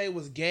known they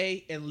was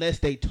gay unless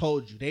they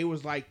told you. They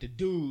was like the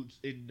dudes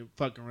in the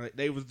fucking.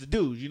 They was the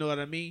dudes. You know what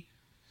I mean?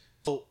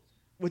 So,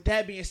 with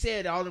that being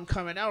said, all them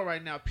coming out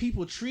right now,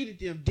 people treated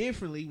them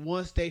differently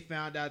once they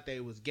found out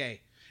they was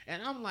gay.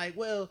 And I'm like,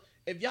 well,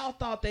 if y'all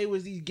thought they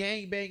was these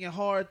gang banging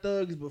hard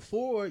thugs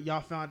before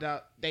y'all found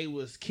out they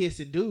was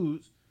kissing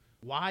dudes,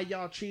 why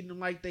y'all treating them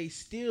like they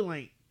still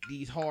ain't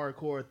these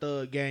hardcore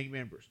thug gang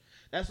members?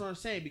 That's what I'm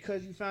saying.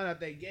 Because you found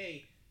out they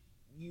gay,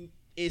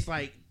 it's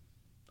like,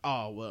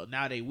 oh well,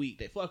 now they weak.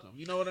 They fuck them.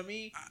 You know what I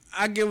mean?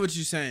 I get what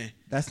you're saying,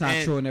 That's not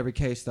And- true in every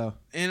case, though.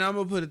 and I'm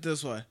gonna put it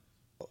this way: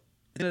 at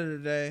the end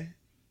of the day,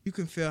 you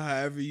can feel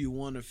however you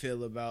want to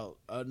feel about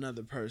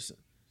another person.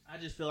 I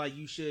just feel like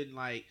you shouldn't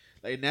like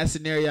in that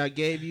scenario I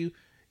gave you,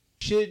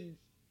 shouldn't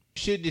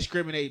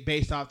discriminate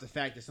based off the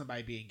fact that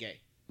somebody being gay.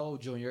 Oh,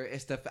 Junior,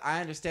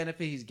 I understand if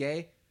he's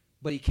gay,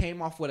 but he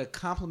came off with a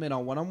compliment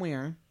on what I'm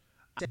wearing.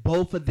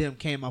 Both of them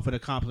came off with a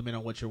compliment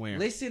on what you're wearing.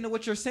 Listen to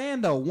what you're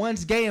saying, though.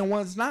 One's gay and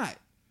one's not.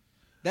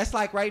 That's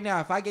like right now.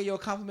 If I get you a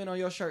compliment on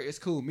your shirt, it's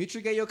cool.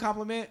 Mitra gave you a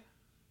compliment.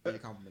 Your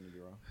compliment would be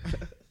wrong.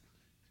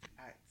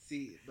 I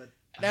see, but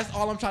That's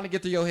all I'm trying to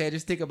get through your head.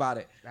 Just think about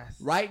it. that's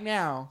Right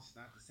now, it's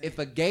not the same. if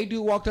a gay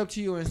dude walked up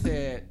to you and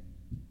said,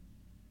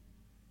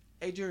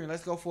 "Hey, Junior,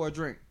 let's go for a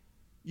drink,"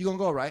 you gonna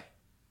go, right?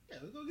 Yeah,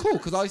 let's go get Cool, drinks.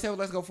 because all he said was,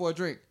 "Let's go for a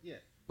drink." Yeah.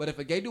 But if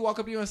a gay dude walk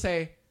up to you and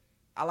say,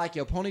 "I like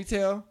your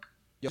ponytail,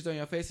 your on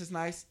your face is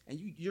nice, and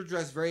you're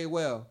dressed very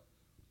well,"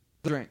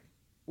 drink.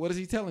 What is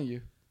he telling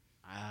you?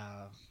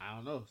 I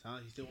don't know. Sounds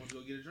like he still wants to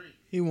go get a drink.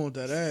 He want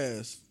that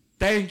ass.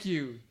 Thank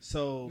you.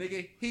 So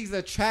Nigga, he's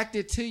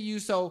attracted to you,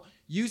 so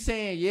you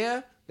saying,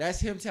 yeah, That's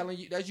him telling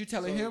you. That's you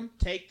telling So him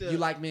take the you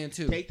like men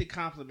too. take the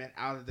compliment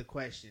out of the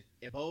question.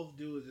 If both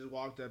dudes just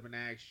walked up and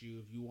asked you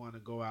if you want to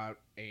go out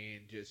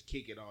and just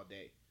kick it all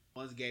day,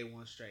 one's gay,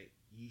 one's straight,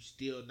 you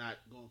still not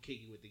gonna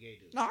kick it with the gay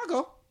dude? No, I'll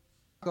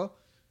go.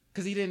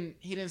 Because he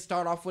didn't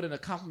start off with a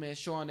compliment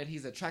showing that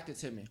he's attracted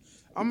to me.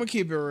 I'm gonna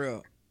keep it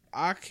real.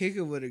 I kick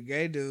it with a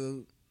gay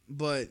dude,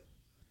 but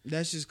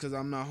that's just because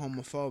I'm not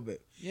homophobic.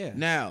 Yeah.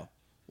 Now,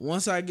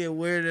 once I get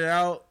weirded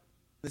out,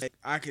 like,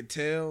 I could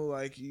tell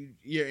like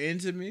you're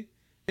into me.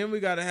 Then we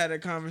gotta have a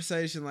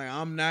conversation. Like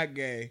I'm not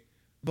gay,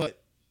 but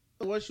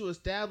Once you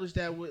establish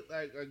that with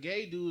like a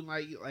gay dude,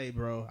 like, hey,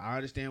 bro, I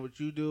understand what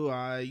you do.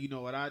 You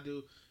know what I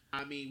do.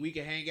 I mean, we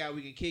can hang out,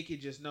 we can kick it.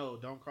 Just know,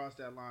 don't cross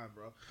that line,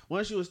 bro.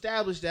 Once you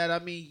establish that, I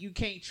mean, you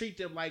can't treat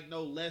them like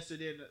no lesser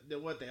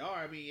than what they are.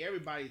 I mean,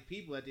 everybody's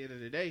people at the end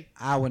of the day.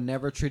 I would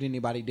never treat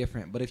anybody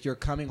different. But if you're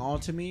coming on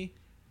to me,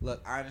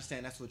 look, I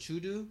understand that's what you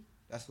do.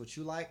 That's what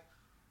you like.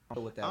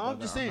 I'm with that. I'm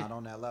brother. just saying. I'm not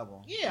on that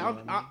level. Yeah, You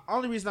know what I mean?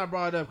 only reason I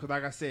brought it up because,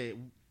 like I said,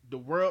 the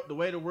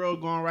way the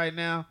world going right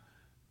now,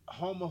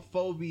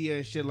 homophobia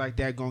and shit like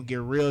that gonna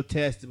get real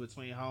tested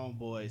between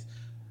homeboys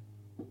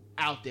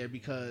out there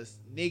because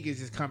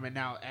niggas is coming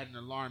out at an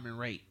alarming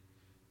rate.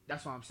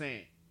 That's what I'm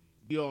saying.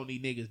 You don't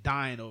need niggas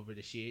dying over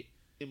the shit.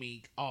 I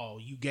mean, oh,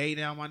 you gay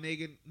now, my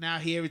nigga? Now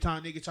every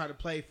time nigga try to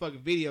play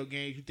fucking video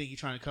games, you think he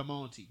trying to come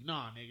on to you.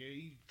 Nah, nigga,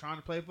 you trying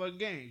to play fucking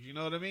games. You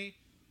know what I mean?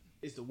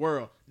 It's the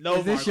world. No,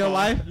 Is this your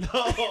life?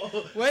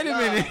 No. Wait a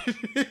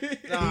minute.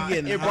 Nah, He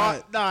getting it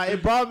hot.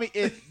 brought me.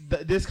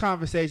 This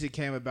conversation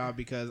came about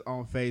because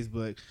on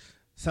Facebook,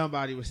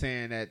 somebody was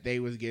saying that they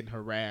was getting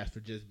harassed for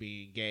just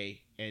being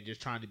gay and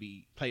just trying to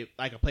play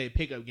a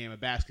pickup game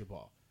of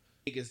basketball.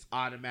 Niggas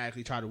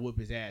automatically try to whoop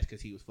his ass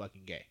because he was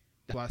fucking gay.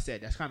 That's why I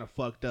said that's kind of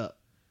fucked up.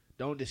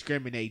 Don't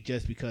discriminate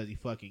just because he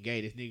fucking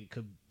gay. This nigga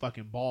could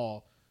fucking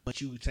ball, but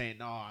you saying,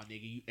 nah,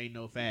 nigga, you ain't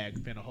no fag.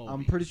 Finna hold I'm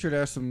me. pretty sure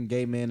there's some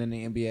gay men in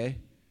the NBA.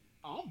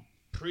 I'm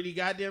pretty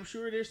goddamn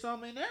sure there's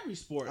some in every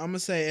sport. I'm gonna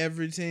say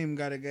every team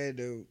got a gay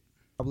dude.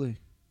 Probably.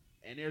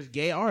 And there's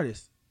gay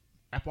artists,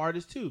 rap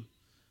artists too.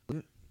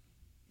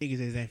 Niggas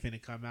just ain't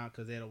finna come out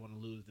because they don't want to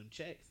lose them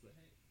checks.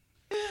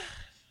 But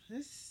hey,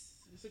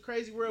 it's a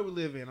crazy world we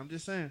live in. I'm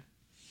just saying.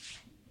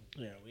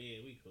 Yeah,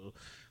 we cool.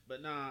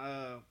 But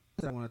nah,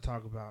 what I want to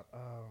talk about.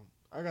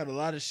 I got a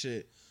lot of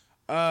shit.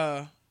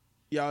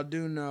 Y'all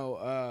do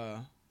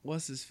know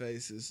what's his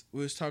faces?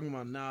 We was talking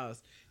about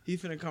Nas. He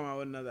finna come out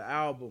with another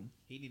album.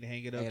 He need to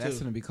hang it up Hey, too. that's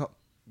gonna be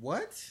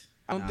what?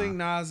 I don't think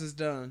Nas is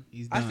done.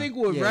 He's I done. think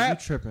with Yeah, rap,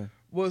 you tripping.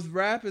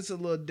 it's a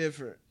little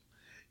different.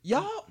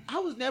 I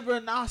was never a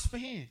Nas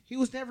fan. He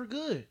was never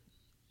good.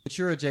 But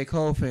you're a J.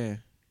 Cole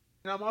fan.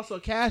 And I'm also a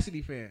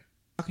Cassidy fan.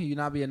 How can you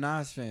not be a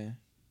Nas fan?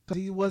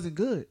 Because he wasn't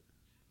good.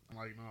 I'm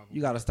like, nah,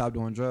 You gotta stop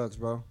doing drugs,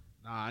 bro.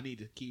 I need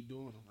to keep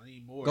doing them. I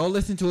need more. Go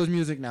listen to his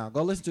music now.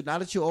 Go listen to. Now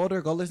that you're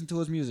older, go listen to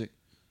his music.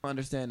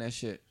 Understand that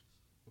shit.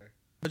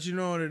 But you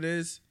know what it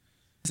is?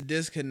 It's a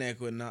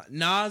disconnect with Nas.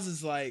 Nas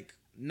is like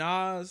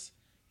Nas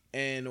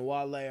and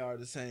Wale are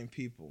the same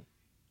people.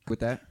 With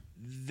that,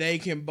 They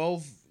can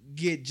both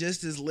get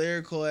just as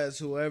lyrical as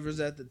whoever's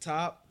at the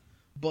top,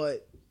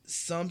 but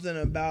something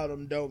about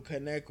them don't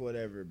connect with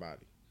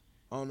everybody.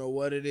 I don't know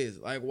what it is.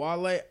 Like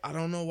Wale, I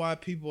don't know why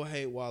people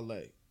hate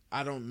Wale.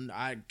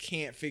 I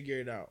can't figure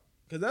it out.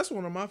 Cause that's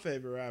one of my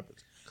favorite rappers.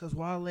 Because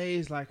Wale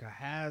is like a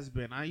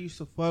has-been. I used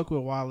to fuck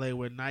with Wale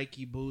with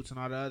Nike boots and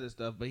all the other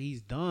stuff, but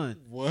he's done.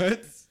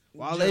 what?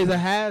 Wale's a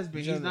has-been.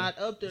 He's Jenna, not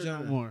up there no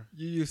Jenna. more.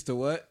 You used to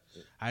what?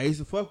 I used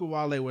to fuck with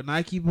Wale with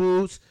Nike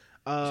boots,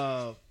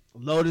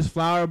 Lotus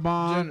Flower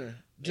Bomb.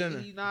 Jenna.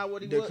 He's not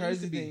what he The was. crazy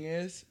used to be. thing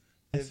is,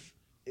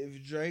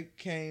 if Drake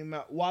came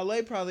out,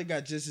 Wale probably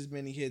got just as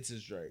many hits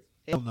as Drake.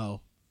 Hell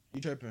no.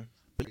 You tripping,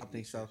 I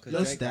think so. Cause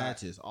Your Drake got-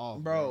 stats is off,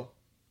 bro?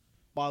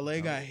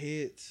 Wale got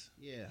hits,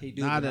 Yeah, He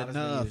do, not but not as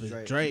many enough. as It's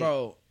Drake. Drake.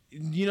 bro.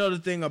 You know the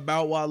thing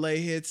about Wale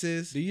hits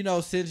is, Do you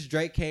know since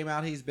Drake came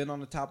out, he's been on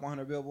the top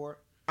 100 Billboard?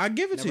 I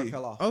give it Never to you.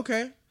 fell off.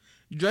 Okay,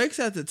 Drake's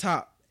at the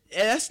top.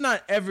 And that's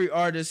not every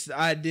artist's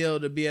ideal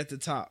to be at the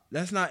top.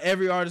 That's not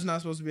every artist not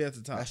supposed to be at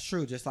the top. That's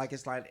true. Just like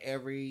it's like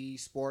every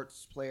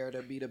sports player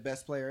to be the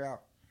best player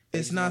out.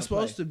 It's not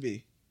supposed to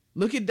be.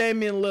 Look at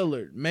Damian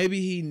Lillard. Maybe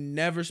he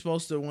never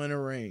supposed to win a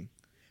ring.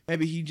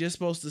 Maybe he just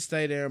supposed to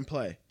stay there and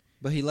play.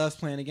 But he loves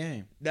playing the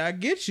game. That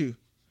get you.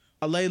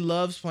 Wale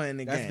loves playing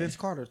the That's game. Vince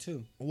Carter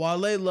too.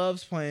 Wale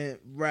loves playing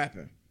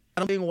rapping.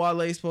 I don't think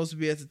Wale's supposed to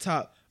be at the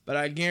top, but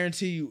I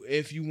guarantee you,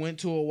 if you went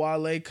to a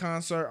Wale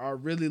concert or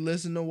really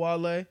listened to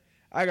Wale,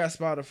 I got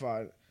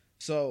Spotify,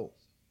 so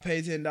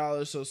pay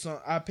 $10.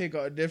 So I pick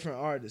a different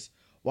artist.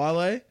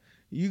 Wale,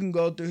 you can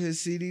go through his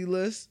CD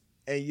list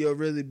and you'll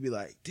really be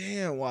like,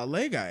 damn,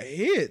 Wale got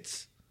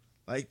hits.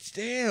 Like,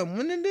 damn,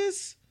 when did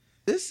this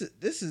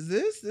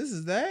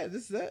is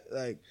that.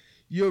 Like,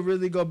 you'll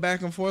really go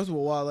back and forth with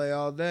Wale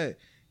all day.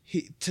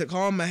 To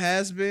call him a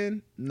has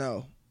been,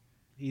 no.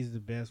 He's the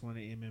best one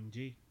at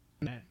MMG.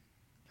 Matt.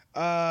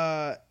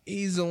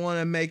 He's the one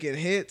that making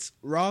hits.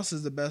 Ross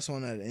is the best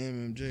one at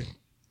MMG.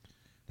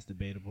 It's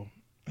debatable.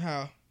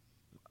 How?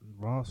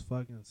 Ross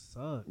fucking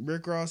sucked.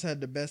 Rick Ross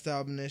had the best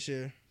album this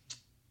year.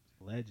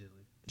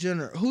 Allegedly.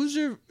 Jenner, who's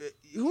your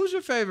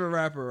favorite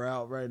rapper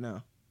out right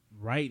now?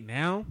 Right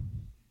now,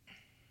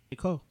 J.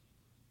 Cole.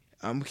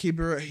 I'm gonna keep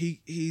it.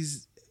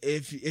 He's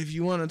if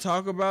you want to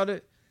talk about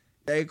it,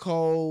 J.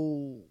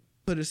 Cole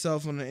put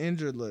himself on the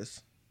injured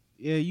list.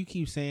 Yeah, you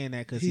keep saying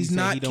that because He's he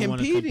not he don't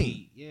want to competing.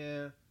 compete.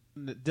 Yeah,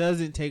 it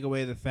doesn't take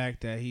away the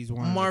fact that he's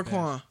one.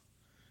 Marquand,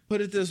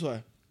 put it this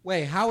way.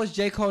 Wait, how is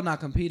J. Cole not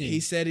competing? He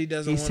said he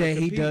doesn't. He want said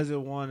to he compete.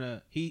 doesn't want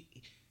to.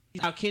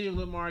 How Kendrick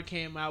Lamar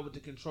came out with the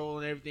control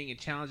and everything and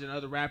challenging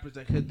other rappers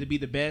that could to be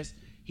the best.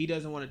 He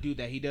doesn't want to do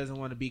that. He doesn't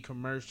want to be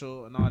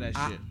commercial and all that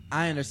shit.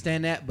 I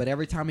understand that, but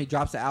every time he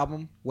drops an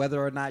album, whether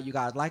or not you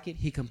guys like it,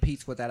 he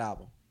competes with that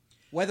album.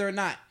 Whether or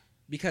not,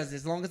 because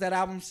as long as that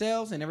album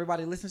sells and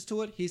everybody listens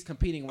to it, he's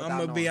competing without I'm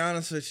gonna be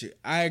honest with you.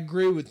 I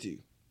agree with you.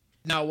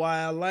 Now, why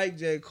I like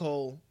J.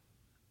 Cole,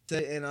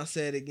 and I'll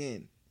say it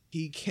again,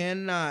 he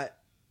cannot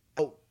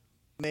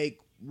make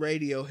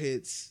radio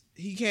hits.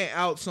 He can't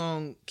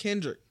outsong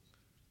Kendrick.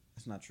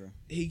 That's not true.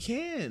 He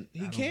can. He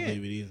I don't can't.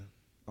 believe it either.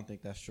 I don't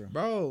think that's true.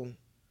 Bro,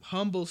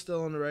 Humble's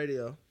still on the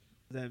radio. What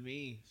does that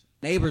mean?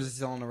 Neighbors is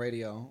still on the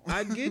radio.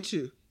 I get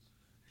you.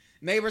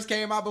 Neighbors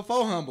came out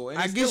before Humble, and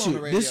I it's get still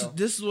on the you. radio.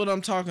 This is what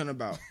I'm talking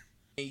about.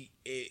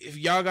 If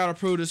y'all gotta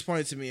prove this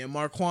point to me, and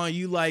Marquand,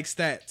 you like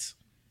stats.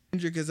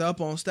 Kendrick is up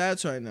on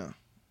stats right now.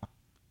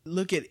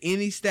 Look at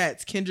any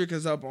stats. Kendrick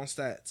is up on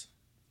stats.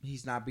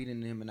 He's not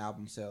beating him in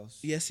album sales.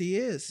 Yes, he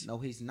is. No,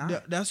 he's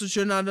not. That's what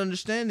you're not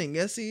understanding.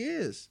 Yes, he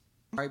is.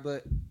 All right,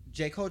 but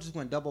J. Cole just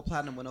went double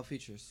platinum with no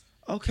features.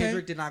 Okay.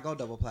 Kendrick did not go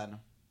double platinum.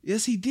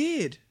 Yes, he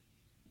did.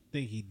 I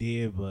think he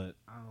did, but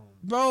I don't.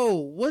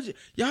 Bro,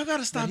 y'all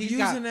gotta stop he's using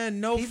got- that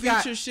no he's feature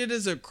got- shit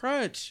as a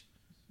crutch.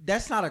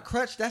 That's not a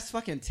crutch. That's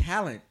fucking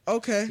talent.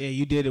 Okay. Yeah,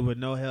 you did it with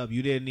no help.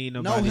 You didn't need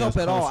No nobody help else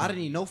at all. coaching. I didn't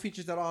need no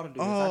features at all to do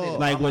this. I Oh. did it Like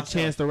by what myself.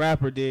 Chance the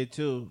Rapper did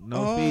too.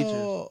 No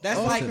features. That's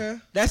okay.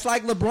 that's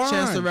like LeBron.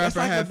 Chance the That's Rapper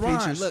like had LeBron.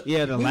 features. Look,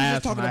 Yeah, the we was just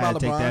last one talking I about had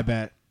to take LeBron. that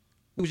back.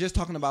 We was just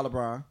talking about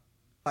LeBron.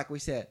 Like we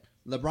said,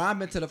 LeBron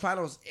been to the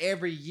finals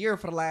every year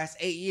for the last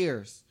 8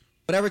 years.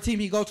 Whatever team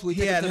he go to, he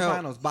takes had it to the help.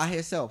 finals by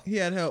himself. He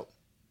had help.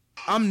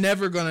 I'm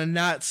never gonna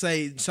not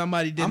say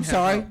somebody didn't. I'm have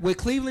sorry. help. With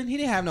Cleveland, he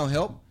didn't have no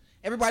help.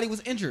 Everybody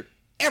was injured.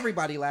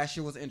 Everybody last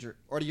year was injured,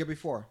 or the year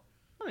before.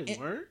 No, they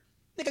And- weren't.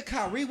 Nigga,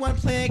 Kyrie wasn't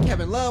playing.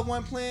 Kevin Love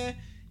wasn't playing.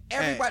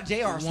 Everybody,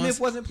 J.R. Smith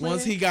wasn't playing.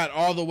 Once he got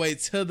all the way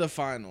to the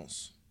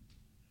finals.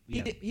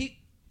 Yeah.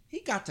 He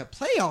got to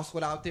playoffs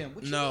without them.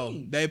 What you No,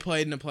 mean? they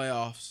played in the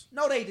playoffs.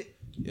 No, they did.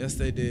 Yes,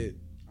 they did.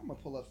 I'm gonna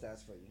pull up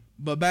stats for you.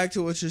 But back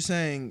to what you're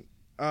saying,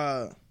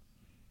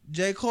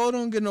 J. Cole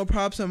don't get no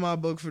props in my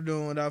book for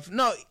doing without.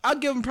 No, I'll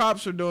give him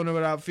props for doing it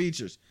without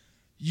features.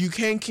 You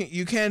can't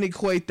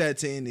equate that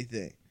to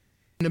anything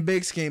in the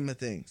big scheme of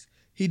things.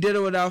 He did it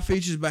without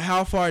features, but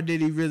how far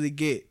did he really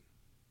get?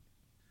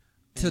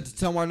 To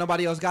somewhere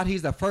nobody else got.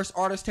 He's the first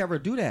artist to ever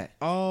do that.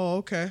 Oh,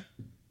 okay.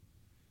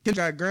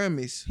 Kendrick got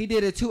Grammys. He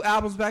did it 2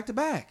 albums back to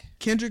back.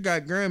 Kendrick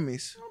got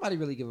Grammys. Nobody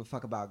really give a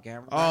fuck about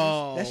Grammys.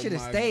 Oh, that shit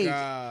is my staged.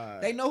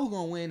 God. They know who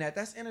gonna win that.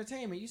 That's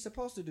entertainment. You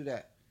supposed to do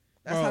that.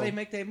 That's Bro. how they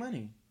make their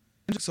money.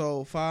 Kendrick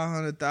sold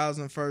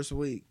 500,000 first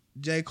week.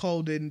 J.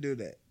 Cole didn't do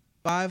that.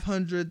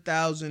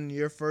 500,000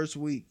 your first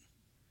week.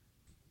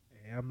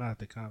 Hey, I'm not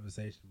the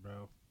conversation,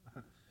 bro.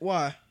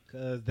 Why?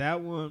 Cause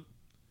that one,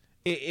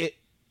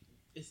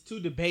 it's too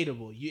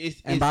debatable.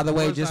 And by the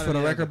way, one just side for or the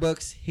other. record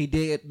books, he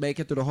did make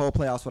it through the whole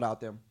playoffs without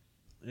them.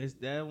 It's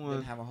that one.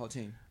 Didn't have a whole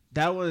team.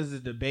 That was a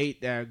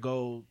debate that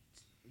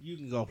you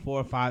can go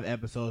 4 or 5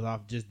 episodes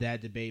off just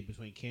that debate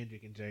between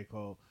Kendrick and J.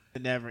 Cole. A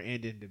never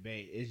ending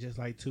debate. It's just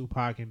like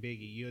Tupac and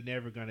Biggie. You're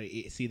never gonna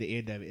see the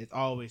end of it. It's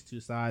always 2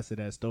 sides to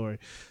that story.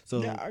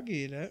 So Yeah, I give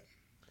you that.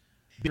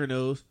 bigger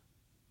news,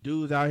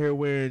 dudes out here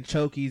wearing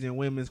chokies and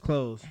women's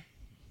clothes.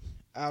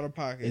 Out of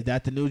pocket. Is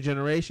that the new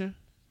generation?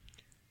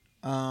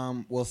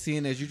 Well,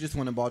 seeing as you just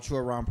went and bought you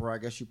a romper, I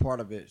guess you part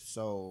of it.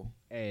 So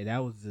Hey, that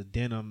was a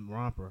denim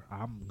romper.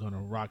 I'm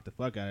gonna rock the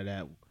fuck out of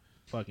that.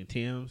 Fucking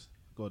Tim's.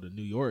 Go to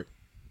New York.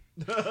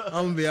 I'm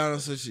gonna be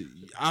honest with you.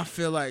 I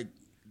feel like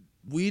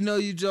we know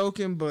you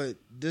joking, but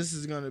this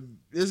is gonna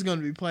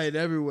be played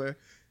everywhere.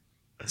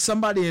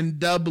 Somebody in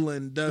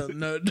Dublin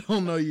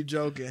don't know you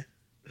joking.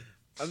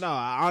 No,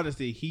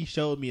 honestly, he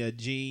showed me a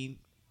jean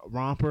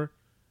romper.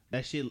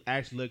 That shit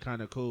actually looked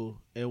kind of cool.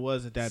 It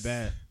wasn't that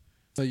bad.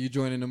 So you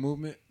joining the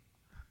movement?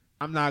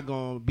 I'm not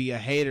gonna be a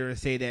hater and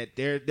say that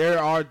there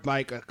are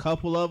like a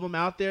couple of them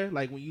out there.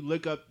 Like when you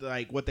look up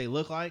like what they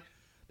look like,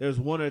 there's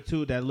 1 or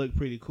 2 that look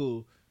pretty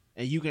cool,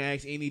 and you can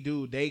ask any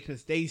dude they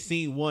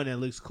seen one that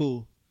looks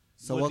cool.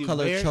 So What what do you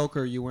color wear?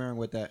 choker are you wearing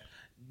with that?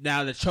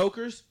 Now the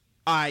chokers.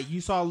 All right, you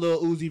saw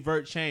Lil Uzi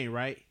Vert chain,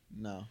 right?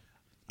 No.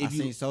 If I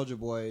you- seen Soldier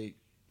Boy.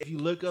 If you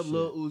look up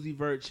Lil Uzi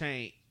Vert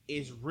chain,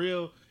 it's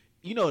real.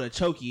 You know what a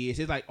chokey is.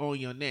 It's like on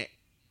your neck,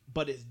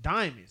 but it's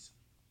diamonds.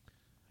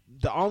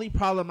 The only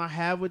problem I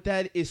have with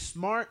that is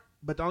smart,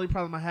 but the only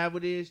problem I have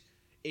with it is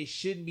it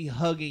shouldn't be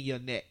hugging your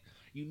neck.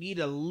 You need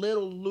a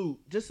little loop,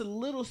 just a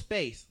little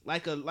space,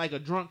 like a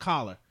drunk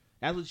collar.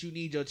 That's what you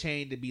need your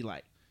chain to be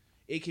like.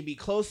 It can be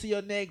close to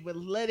your neck, but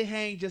let it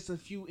hang just a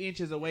few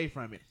inches away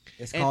from it.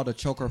 It's called a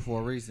choker for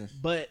a reason.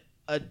 But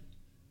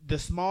the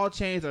small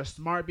chains are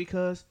smart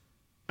because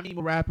how many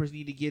more rappers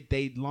need to get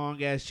their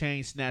long ass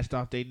chains snatched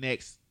off their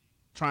necks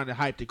trying to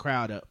hype the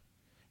crowd up?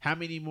 How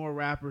many more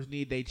rappers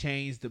need their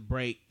chains to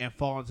break and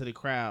fall into the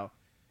crowd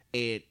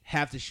and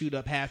have to shoot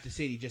up half the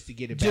city just to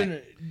get it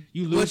back?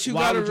 You lose. What you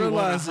why gotta would you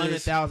want realize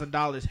is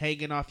 $100,000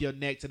 hanging off your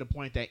neck to the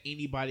point that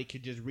anybody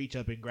can just reach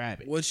up and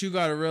grab it? what you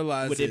gotta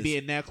realize With is it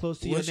being that close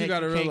to your what neck, you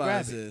gotta can't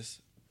realize grab it. is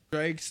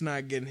Drake's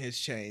not getting his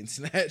chain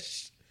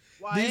snatched.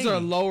 Why These ain't are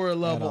he? lower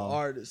level all.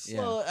 artists. Yeah.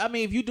 Well, I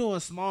mean, if you're doing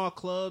small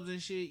clubs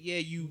and shit, yeah,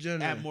 you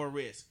Generally. have more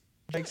risk.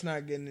 Drake's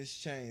not getting his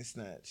chain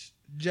snatched.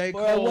 J.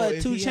 Well, Cole, what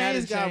if 2 he had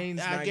Chainz a got? chain,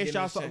 he's I not guess getting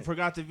y'all his chain.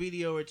 forgot the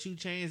video where 2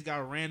 Chainz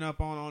got ran up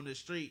on the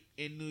street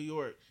in New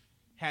York,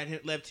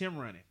 left him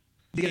running.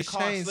 Get They his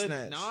caught chain slipping.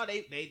 snatched. No,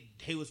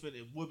 they was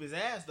finna whoop his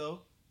ass though.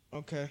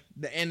 Okay.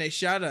 And they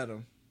shot at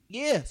him.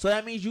 Yeah, so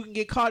that means you can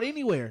get caught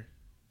anywhere.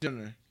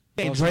 Generally.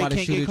 And So if Drake somebody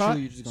can't shoot get at caught.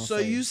 you just gonna So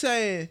say, you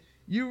saying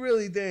you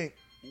really think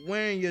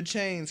wearing your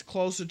chains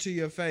closer to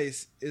your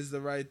face is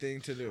the right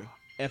thing to do?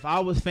 If I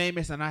was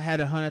famous and I had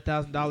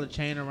 $100,000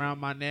 chain around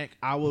my neck,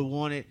 I would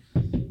want it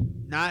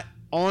not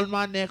on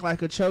my neck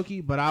like a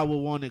chokey, but I would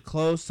want it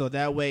close so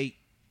that way,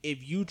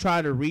 if you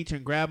try to reach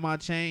and grab my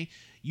chain,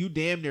 you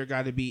damn near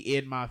got to be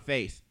in my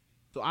face.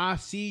 So I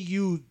see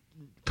you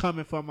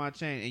coming for my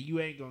chain, and you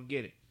ain't gonna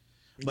get it.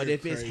 But You're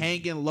if it's crazy.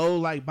 hanging low,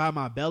 like by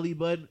my belly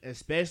button,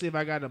 especially if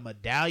I got a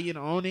medallion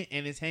on it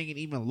and it's hanging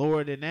even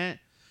lower than that,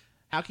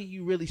 how can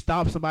you really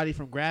stop somebody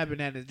from grabbing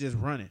that and just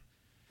running?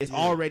 It's Yeah.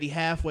 already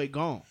halfway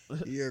gone.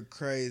 You're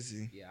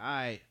crazy. Yeah, all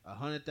right.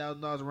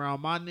 $100,000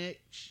 around my neck?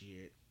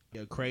 Shit.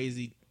 You're a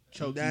crazy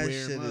choky That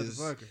wearing shit is-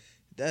 motherfucker.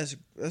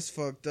 That's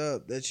fucked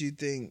up that you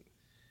think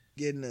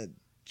getting a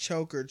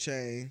choker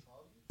chain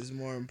is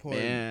more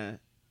important. Man,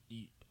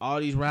 all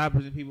these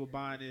rappers and people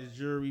buying this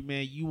jewelry,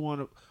 man,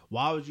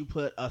 why would you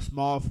put a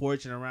small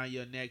fortune around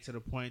your neck to the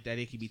point that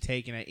it can be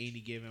taken at any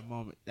given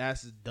moment?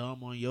 That's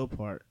dumb on your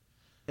part.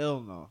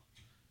 Hell no.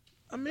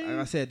 I mean, Like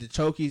I said, the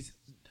chokies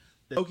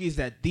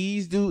that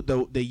these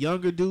the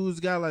younger dudes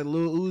got, like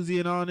Lil Uzi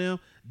and all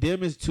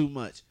them is too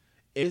much.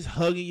 It's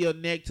hugging your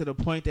neck to the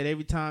point that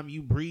every time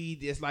you breathe,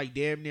 it's like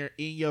damn near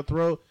in your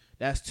throat.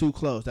 That's too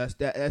close.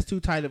 That's too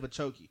tight of a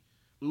chokey.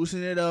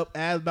 Loosen it up.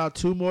 Add about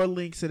 2 more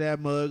links to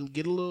that mug.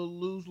 Get a little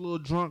loose, little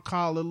drunk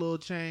collar, little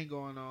chain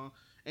going on,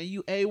 and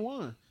you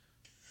A1.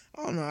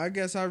 I don't know. I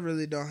guess I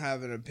really don't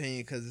have an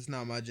opinion because it's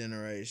not my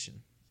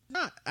generation.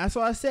 Not. That's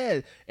what I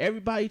said.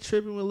 Everybody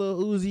tripping with Lil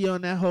Uzi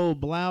on that whole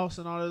blouse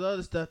and all that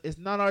other stuff. It's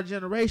not our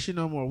generation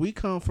no more. We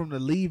come from the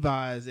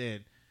Levi's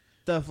and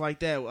stuff like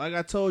that. Like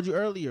I told you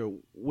earlier,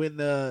 when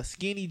the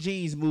skinny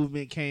jeans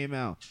movement came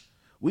out,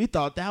 we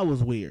thought that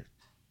was weird.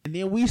 And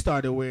then we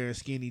started wearing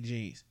skinny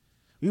jeans.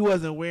 We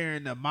wasn't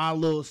wearing the My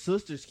Little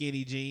Sister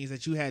skinny jeans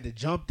that you had to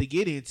jump to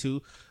get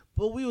into,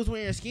 but we was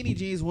wearing skinny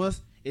jeans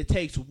once. It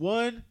takes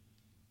one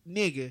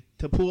nigga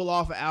to pull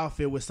off an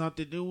outfit with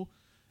something new,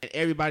 and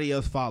everybody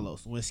else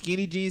follows. When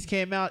skinny jeans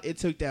came out, it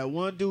took that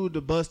one dude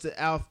to bust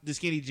the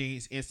skinny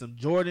jeans in some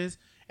Jordans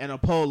and a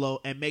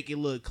polo and make it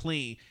look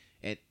clean.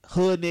 And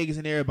hood niggas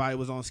and everybody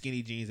was on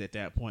skinny jeans at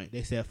that point.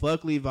 They said,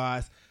 fuck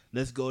Levi's,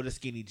 let's go to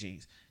skinny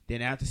jeans.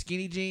 Then after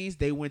skinny jeans,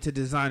 they went to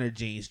designer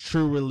jeans,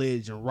 True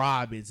Religion,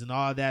 Robins, and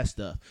all that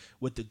stuff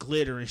with the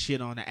glitter and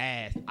shit on the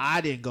ass.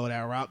 I didn't go that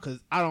route because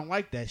I don't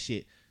like that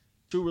shit.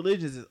 True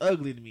Religion is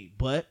ugly to me,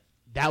 but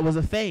that was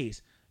a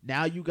phase.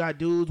 Now you got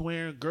dudes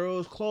wearing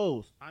girls'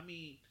 clothes. I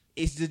mean,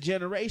 it's the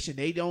generation.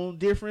 They own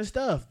different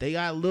stuff. They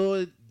got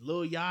Lil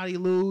Yachty,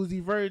 Lil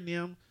Uzi Vert,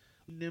 and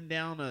them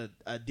down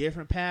a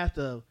different path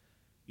of,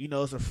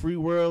 it's a free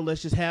world,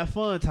 let's just have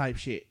fun type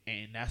shit.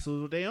 And that's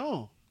what they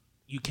own.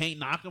 You can't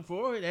knock them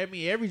for it. I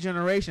mean, every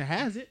generation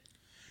has it.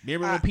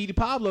 Remember when Petey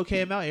Pablo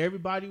came out,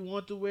 everybody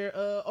wanted to wear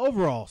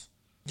overalls.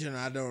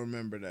 I don't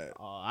remember that.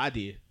 Oh, I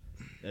did.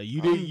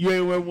 You didn't. You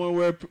ain't want to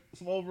wear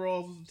some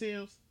overalls and some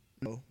Timbs?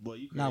 No. Well,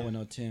 you not with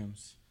no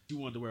Timbs. You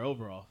wanted to wear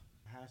overalls.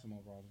 I had some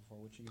overalls before.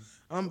 What you mean?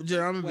 I'm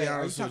gonna be Wait, are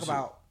you honest talking with you.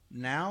 about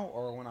now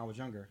or when I was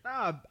younger?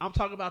 Nah, I'm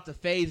talking about the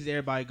phases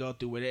everybody go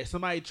through with it.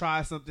 Somebody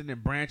tries something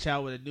and branch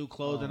out with a new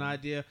clothing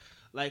idea.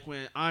 Like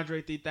when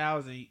Andre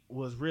 3000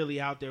 was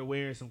really out there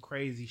wearing some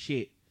crazy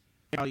shit.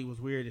 He was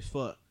weird as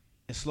fuck.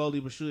 And slowly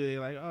but surely, they're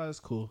like, oh, that's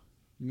cool.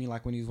 You mean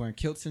like when he was wearing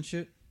kilts and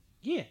shit?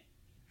 Yeah.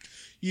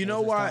 You That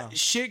know was his why?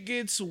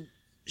 style.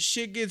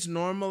 Shit gets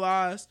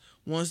normalized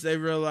once they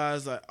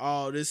realize, like,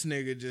 oh, this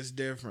nigga just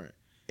different.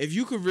 If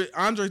you could,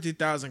 Andre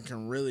 3000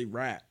 can really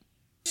rap.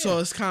 So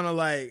it's kind of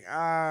like,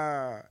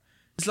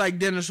 it's like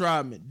Dennis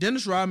Rodman.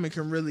 Dennis Rodman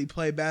can really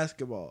play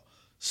basketball.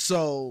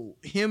 So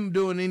him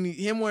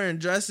wearing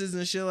dresses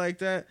and shit like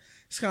that,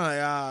 it's kind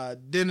of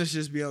like, Dennis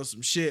just be on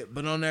some shit.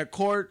 But on that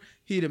court,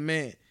 he the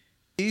man.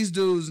 These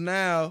dudes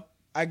now,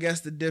 I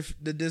guess the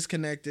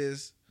disconnect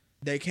is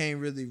they can't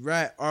really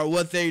rap, or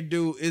what they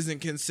do isn't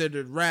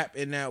considered rap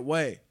in that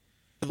way.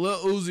 If Lil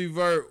Uzi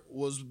Vert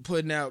was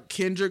putting out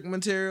Kendrick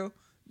material,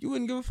 you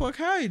wouldn't give a fuck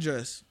how he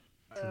dressed.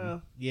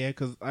 Yeah,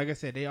 because like I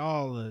said, they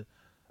all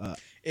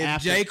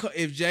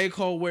If J.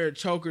 Cole wear a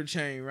choker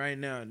chain right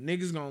now,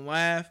 niggas gonna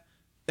laugh.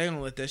 They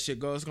gonna let that shit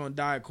go. It's gonna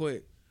die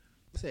quick.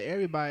 So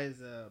everybody's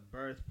a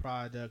birth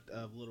product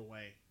of Lil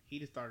Wayne. He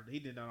did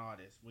all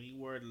this when he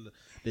wore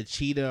the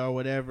cheetah or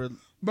whatever.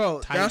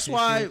 Bro, Tights that's and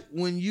why shit.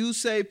 when you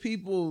say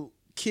people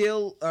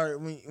kill or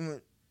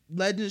when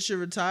legends should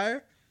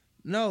retire,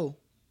 no.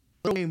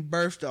 Lil Wayne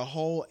birthed a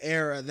whole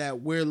era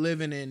that we're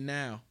living in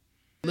now.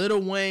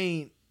 Lil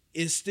Wayne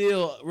is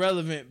still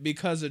relevant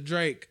because of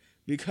Drake,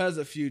 because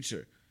of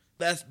Future.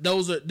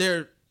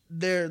 They're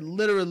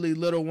literally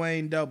Lil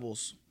Wayne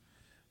doubles.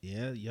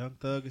 Yeah, Young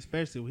Thug,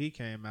 especially when he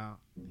came out.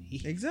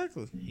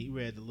 Exactly. He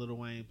read the Lil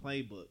Wayne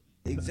playbook.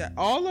 Exactly.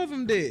 All of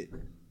them did.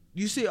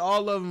 You see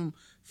all of them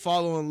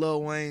following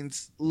Lil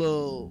Wayne's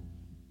little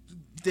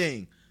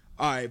thing.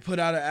 All right, put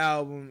out an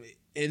album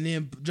and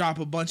then drop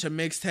a bunch of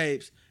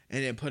mixtapes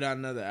and then put out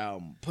another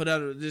album.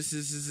 This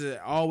is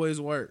it.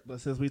 Always work. But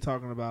since we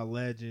talking about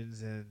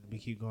legends and we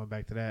keep going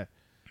back to that,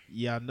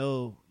 y'all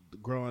know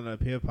growing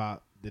up hip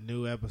hop, the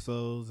new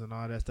episodes and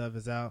all that stuff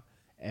is out,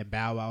 and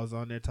Bow Wow was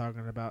on there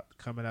talking about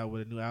coming out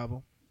with a new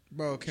album.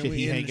 Bro, can Should we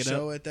he end hang the it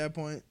show at that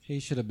point? He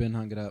should have been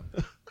hung it up.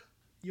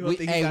 You don't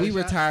think he got we a shot?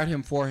 retired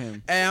him for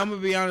him. Hey, I'm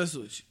gonna be honest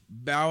with you.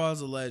 Bow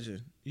Wow's a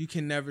legend. You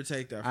can never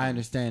take that from I him.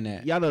 understand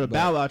that. Y'all know the but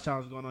Bow Wow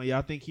challenge going on.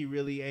 Y'all think he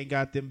really ain't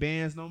got them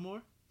bands no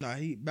more? Nah,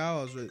 Bow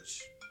Wow's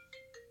rich.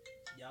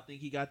 Y'all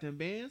think he got them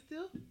bands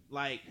still?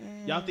 Like,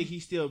 y'all think he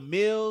still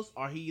mills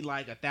or he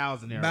like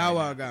 1,000 there? Bow right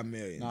Wow now? got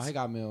millions. No, he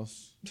got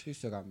mills. He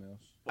still got mills.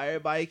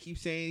 Everybody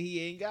keeps saying he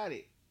ain't got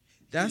it.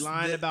 That's He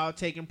lying the- about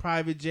taking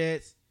private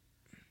jets.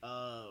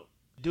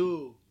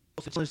 Dude,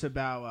 to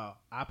Bow Wow.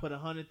 I put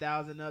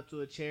 100,000 up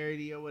to a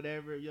charity or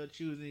whatever of your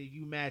choosing. If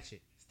you match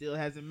it, still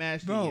hasn't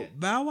matched it Bro, yet.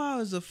 Bow Wow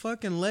is a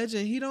fucking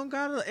legend. He don't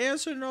gotta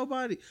answer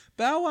nobody.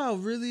 Bow Wow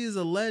really is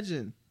a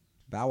legend.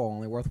 Bow Wow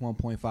only worth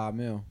 1.5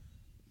 mil.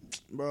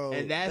 Bro,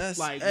 And that's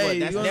like, hey, what?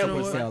 That's you wanna net know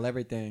worth. what? Sell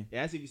everything.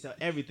 Yeah, that's if you sell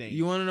everything.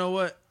 You want to know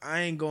what?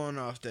 I ain't going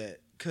off that.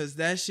 Because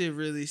that shit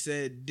really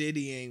said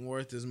Diddy ain't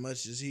worth as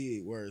much as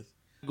he worth.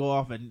 go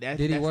off and that's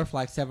Did he that's, worth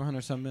like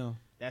 700 some mil?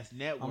 that's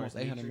net worth. almost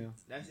 800 Dimitri. mil.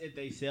 That's if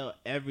they sell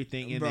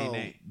everything in their Bro,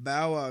 name.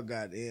 Bow Wow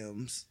got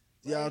M's.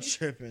 Y'all He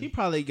tripping.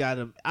 probably got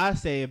him. I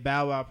say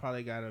Bow Wow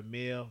probably got a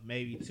mil,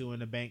 maybe 2 in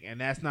the bank,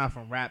 and that's not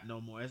from rap no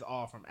more. It's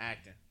all from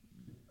acting.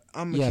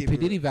 I'm Yeah, keep P it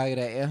Diddy valued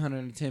at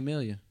 810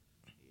 million.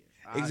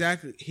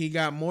 Exactly. He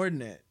got more than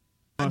that.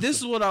 And this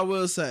is what I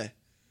will say.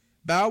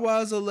 Bow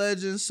Wow's a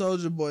legend.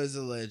 Soulja Boy's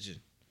a legend.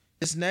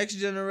 This next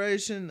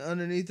generation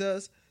underneath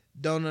us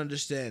don't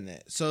understand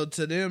that. So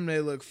to them, they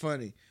look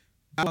funny.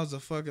 Bow Wow's a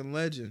fucking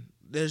legend.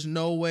 There's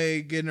no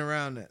way getting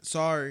around that.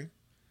 Sorry.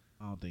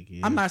 I don't think he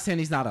is. I'm not saying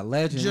he's not a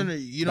legend. Jenner,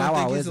 you don't Bow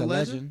think Wow he's is a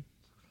legend?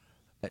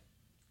 But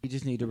he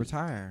just need to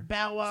retire.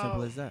 Bow Wow.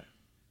 Simple as that.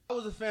 I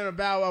was a fan of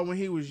Bow Wow when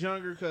he was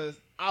younger because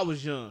I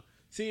was young.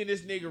 Seeing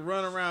this nigga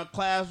run around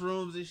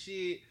classrooms and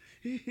shit.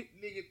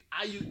 Nigga,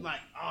 I used like,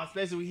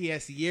 especially when he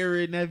had Sierra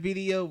in that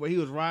video where he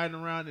was riding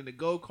around in the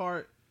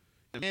go-kart.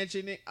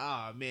 Mention it.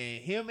 Ah,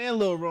 man. Him and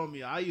Lil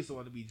Romeo. I used to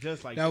want to be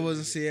just like That them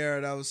wasn't niggas.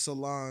 Sierra. That was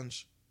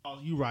Solange. Oh,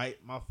 you right.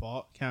 My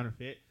fault.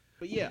 Counterfeit.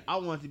 But yeah, I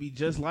wanted to be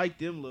just like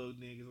them little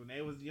niggas when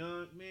they was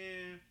young,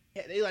 man.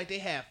 They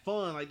had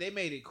fun. Like, they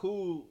made it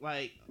cool.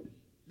 Like,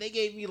 they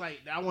gave me, like,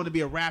 I want to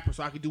be a rapper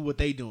so I could do what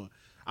they doing.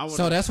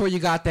 So that's where you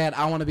got that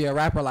I want to be a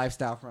rapper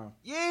lifestyle from.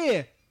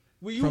 Yeah.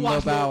 When you From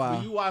watch Lil Bow Wow.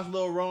 when you watch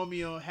Lil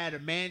Romeo had a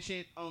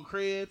mansion on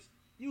Cribs,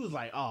 you was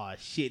like, oh,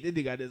 shit, this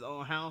nigga got his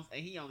own house,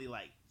 and he only,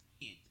 like,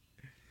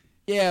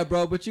 Yeah,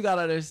 bro, but you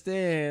gotta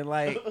understand,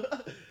 like,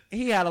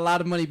 he had a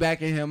lot of money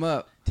backing him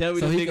up. tell me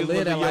So the he could niggas live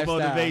wasn't that your lifestyle.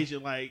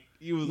 motivation. Like,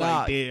 you was Nah.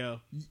 like,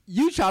 damn.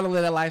 You trying to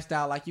live that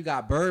lifestyle like you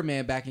got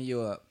Birdman backing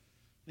you up.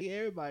 Yeah,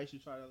 everybody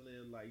should try to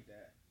live like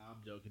that. I'm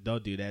joking.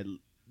 Don't do that.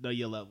 Know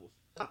your levels.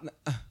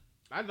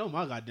 I know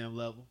my goddamn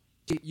level.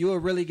 You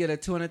would really get a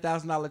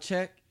 $200,000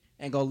 check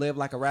and go live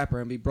like a rapper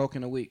and be broke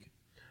in a week.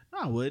 No,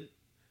 I wouldn't.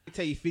 I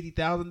tell you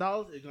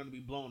 $50,000 is gonna be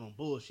blown on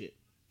bullshit.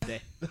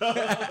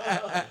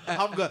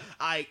 I'm gonna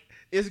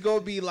it's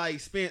gonna be like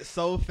spent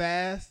so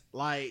fast.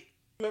 Like,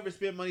 you ever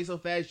spend money so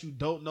fast you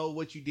don't know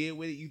what you did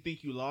with it, you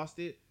think you lost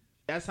it?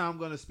 That's how I'm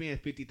gonna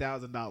spend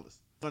 $50,000. It's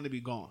gonna be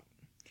gone.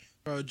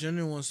 Bro,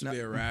 Jenner wants to be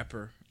a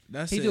rapper.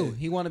 That's He it. do.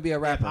 He want to be a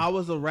If rapper. I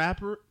was a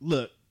rapper,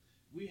 look,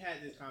 we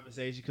had this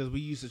conversation because we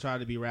used to try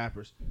to be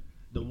rappers.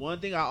 The one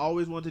thing I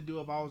always wanted to do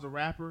if I was a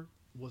rapper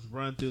was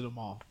run through the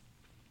mall.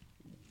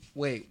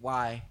 Wait,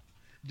 why?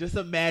 Just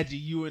imagine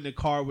you in the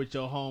car with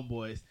your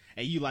homeboys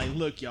and you like,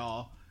 look,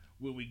 y'all,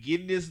 when we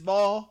get in this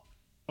mall,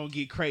 gonna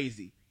get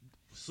crazy.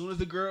 As soon as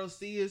the girls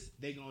see us,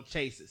 they gonna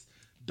chase us.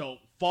 Don't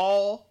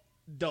fall,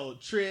 don't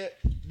trip.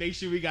 Make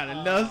sure we got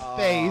enough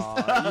space.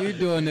 You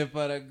doing it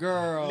for the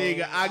girl.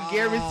 Nigga, I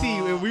guarantee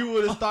you, if we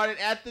would have started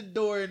at the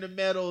door in the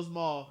Meadows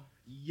Mall,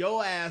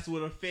 your ass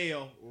would have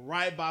failed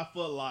right by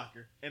Foot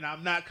Locker, and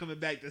I'm not coming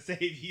back to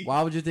save you.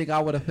 Why would you think I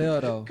would have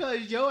failed though?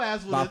 Because your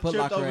ass would By have Foot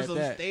tripped Locker over at some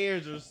that.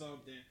 stairs or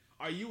something.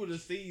 Or you would have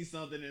seen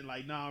something and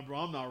like, nah, bro,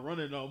 I'm not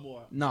running no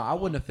more. No, I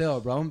wouldn't have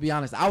failed, bro. I'm gonna be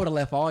honest. I would have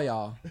left all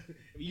y'all.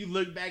 You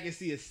look back and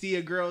see a sea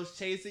of girls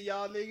chasing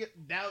y'all, nigga.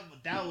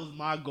 That was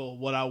my goal.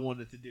 What I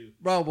wanted to do.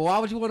 Bro, but why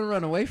would you want to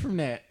run away from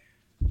that?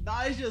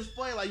 Nah, it's just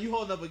funny. Like you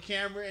holding up a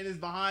camera and it's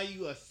behind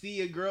you a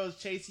sea of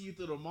girls chasing you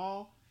through the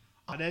mall.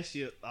 Oh, that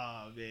shit.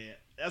 Oh man,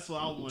 that's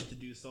what I wanted to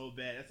do so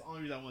bad. That's the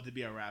only reason I wanted to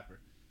be a rapper.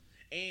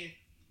 And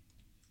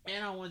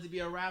I wanted to be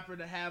a rapper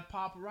to have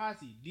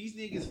paparazzi. These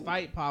niggas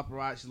fight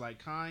paparazzi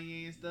like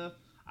Kanye and stuff.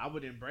 I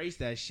would embrace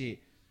that shit.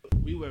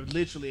 We were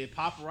literally at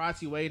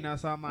paparazzi waiting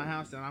outside my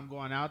house, and I'm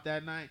going out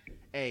that night.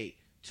 Hey,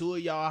 two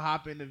of y'all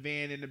hop in the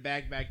van in the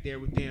back there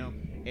with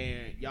them,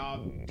 and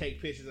y'all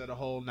take pictures of the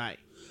whole night.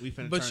 We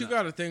finna. But turn you up.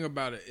 got to think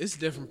about it. It's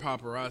different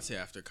paparazzi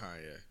after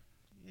Kanye.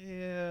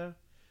 Yeah.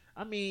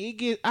 I mean, it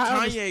get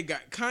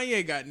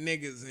Kanye got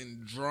niggas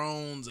in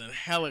drones and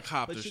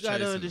helicopters. But you gotta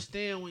chasing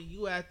understand when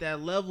you at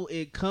that level,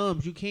 it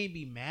comes. You can't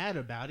be mad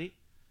about it.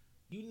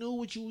 You knew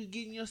what you was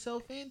getting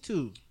yourself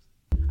into.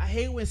 I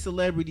hate when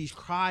celebrities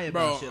cry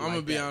about shit like that. I'm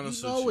gonna be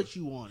honest with you. You know what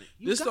you wanted.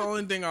 This is the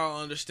only thing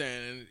I'll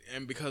understand,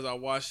 and because I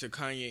watched the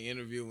Kanye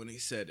interview when he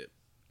said it.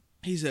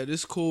 He said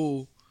it's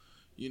cool,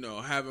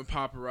 having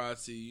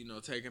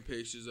paparazzi, taking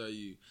pictures of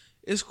you.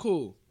 It's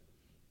cool.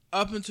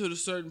 Up until the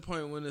certain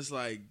point when it's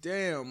like,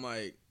 damn,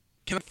 like,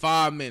 can I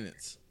 5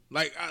 minutes?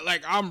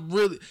 I'm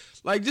really,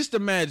 just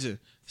imagine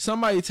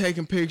somebody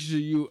taking pictures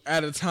of you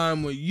at a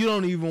time when you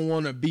don't even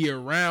want to be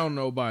around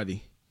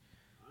nobody.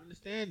 I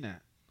understand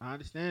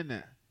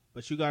that.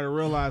 But you got to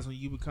realize when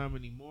you become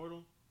an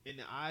immortal in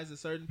the eyes of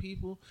certain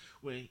people,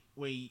 when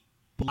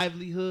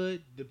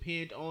livelihood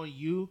depend on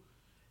you,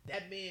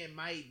 that man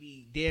might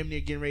be damn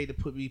near getting ready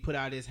to be put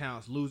out of his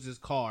house, lose his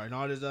car, and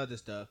all this other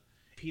stuff.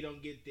 If he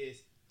don't get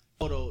this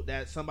photo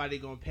that somebody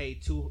gonna pay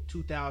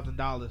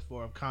 $2,000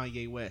 for of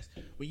Kanye West.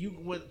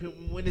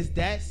 When it's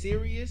that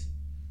serious,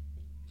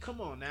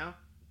 come on now.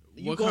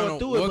 What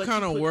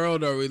kind of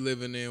world are we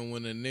living in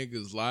when a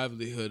nigga's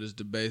livelihood is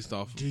based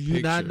off of Do you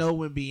picture? not know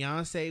when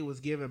Beyonce was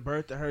giving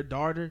birth to her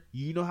daughter?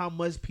 You know how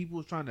much people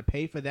was trying to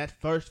pay for that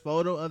first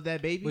photo of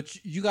that baby?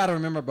 But you got to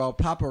remember, bro,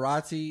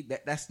 paparazzi,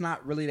 that's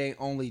not really their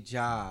only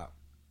job.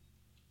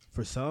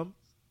 For some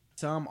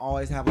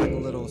always have like a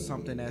little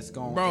something that's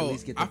going to at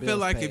least get the I feel bills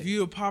like paid. if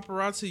you a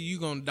paparazzi, you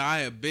gonna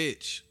die a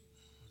bitch.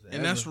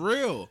 And that's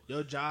real.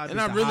 Your job and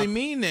is I to really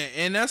mean that.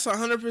 And that's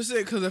 100%.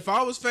 Because if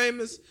I was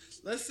famous,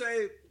 let's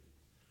say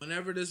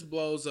whenever this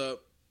blows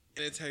up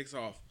and it takes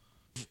off,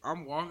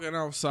 I'm walking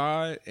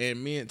outside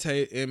and me and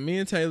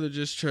Taylor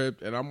just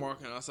tripped, and I'm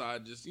walking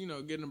outside just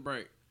getting a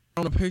break.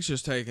 On the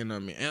pictures taken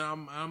of me, and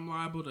I'm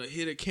liable to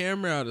hit a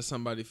camera out of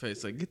somebody's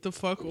face. Like, get the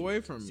fuck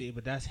away from me. See,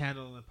 but that's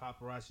handling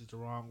paparazzi the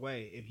wrong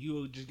way. If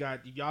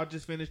y'all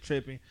just finished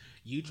tripping,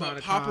 you trying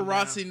to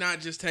paparazzi not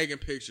just taking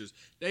pictures.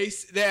 They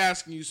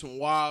asking you some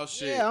wild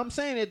shit. Yeah, I'm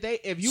saying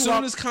that if you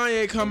soon as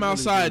Kanye come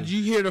outside,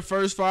 you hear the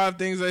first 5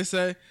 things they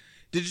say.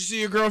 Did you see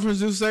your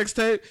girlfriend's new sex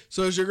tape?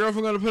 So is your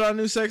girlfriend gonna put out a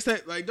new sex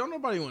tape? Like, don't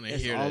nobody want to hear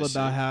that shit. It's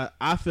all about how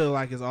I feel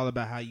like it's all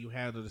about how you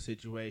handle the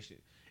situation.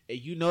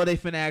 You know they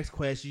finna ask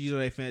questions. You know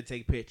they finna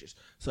take pictures.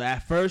 So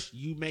at first,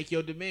 you make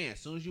your demand. As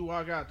soon as you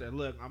walk out there,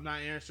 look, I'm not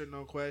answering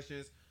no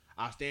questions.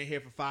 I'll stand here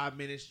for 5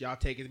 minutes. Y'all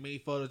take as many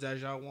photos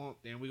as y'all want.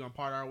 Then we're going to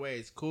part our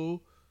ways.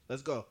 Cool?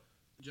 Let's go.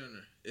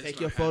 Jenner, take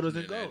your photos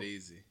and go. That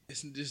easy.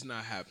 It's just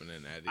not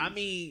happening that easy. I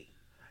mean,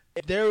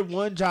 if their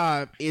one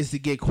job is to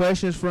get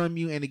questions from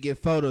you and to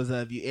get photos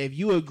of you, if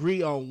you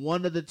agree on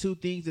one of the 2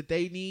 things that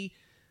they need,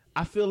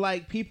 I feel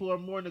like people are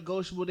more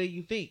negotiable than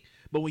you think.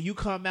 But when you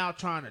come out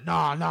trying to,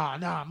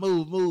 nah,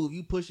 move,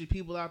 you pushing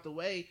people out the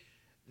way,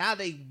 now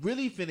they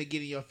really finna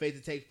get in your face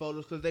to take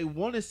photos because they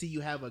want to see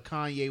you have a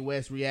Kanye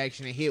West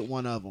reaction and hit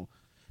one of them.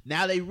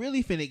 Now they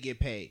really finna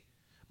get paid.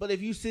 But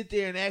if you sit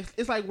there and ask,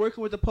 it's like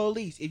working with the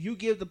police. If you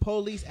give the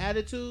police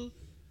attitude,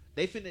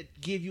 they finna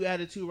give you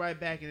attitude right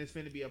back and it's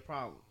finna be a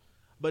problem.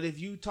 But if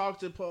you talk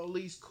to the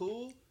police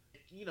cool,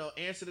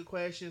 answer the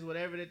questions,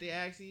 whatever that they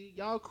ask you,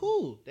 y'all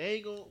cool.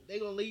 They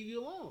gonna leave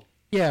you alone.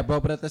 Yeah, bro,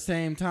 but at the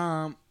same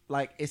time,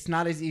 like, it's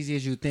not as easy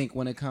as you think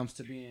when it comes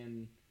to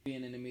being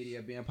in the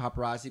media, being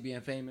paparazzi,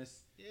 being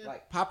famous. Yeah.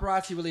 Like,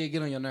 paparazzi really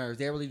get on your nerves.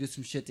 They really do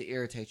some shit to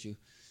irritate you.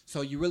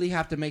 So you really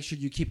have to make sure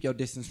you keep your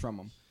distance from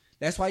them.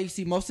 That's why you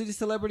see most of these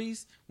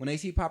celebrities, when they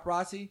see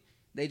paparazzi,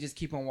 they just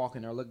keep on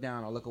walking or look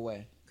down or look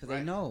away. Because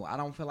they know, I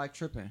don't feel like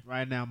tripping.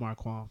 Right now,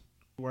 Marquand,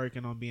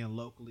 working on being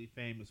locally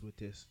famous with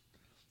this.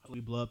 We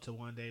blow up to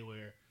one day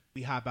where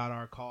we hop out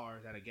our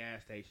cars at a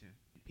gas station.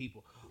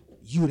 People,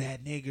 you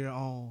that nigga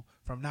on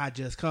from Not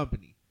Just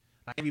Company.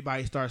 Like,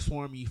 everybody starts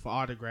swarming you for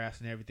autographs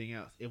and everything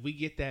else. If we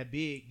get that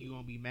big, you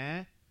gonna be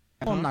mad?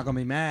 I'm not gonna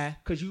be mad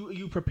because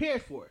you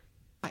prepared for it.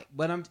 Right,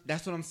 but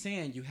that's what I'm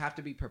saying. You have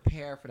to be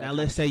prepared for that. Now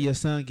let's say your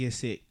son gets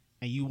sick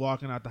and you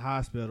walking out the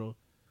hospital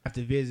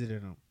after visiting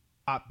him.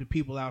 The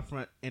people out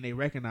front and they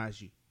recognize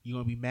you. You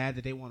gonna be mad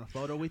that they want a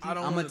photo with you?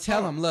 I'm gonna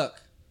tell them,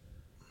 look,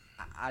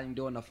 I ain't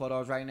doing the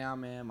photos right now,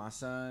 man. My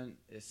son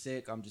is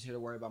sick. I'm just here to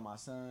worry about my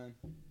son.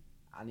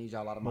 I need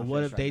y'all out of my face. But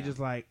what if right they now. just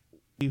like,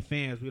 we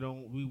fans, we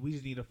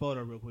just need a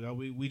photo real quick.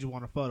 We just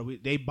want a photo.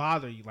 They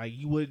bother you. Like,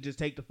 you wouldn't just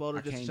take the photo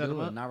I just can't to shut do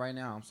them it. up? Not right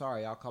now. I'm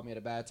sorry. Y'all caught me at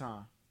a bad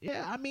time.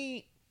 Yeah, I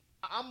mean,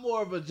 I'm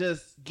more of a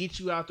just get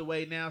you out the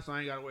way now, so I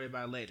ain't gotta worry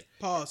about it later.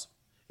 Pause.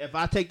 If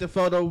I take the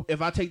photo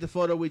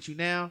with you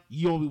now,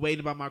 you won't be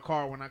waiting by my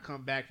car when I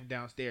come back from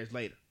downstairs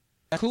later.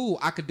 Cool,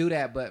 I could do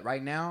that, but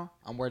right now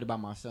I'm worried about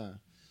my son.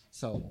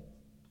 So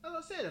As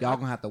I said, y'all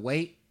gonna have to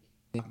wait.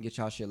 I can get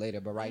y'all shit later,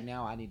 but right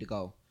now I need to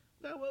go.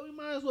 well, we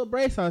might as well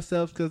brace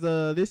ourselves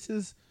because this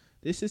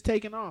is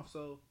taking off.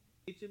 So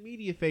get your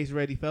media face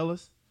ready,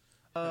 fellas.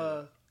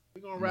 We're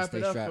gonna wrap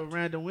it up for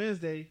Random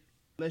Wednesday.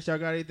 Unless y'all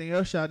got anything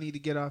else y'all need to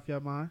get off your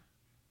mind.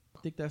 I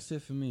think that's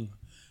it for me.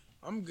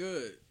 I'm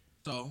good.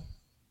 So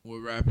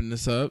we're wrapping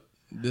this up.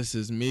 This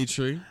is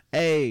Mitri.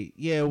 Hey,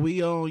 yeah,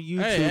 we on YouTube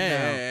now.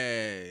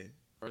 Hey.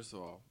 First of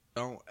all,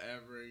 don't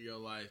ever in your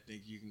life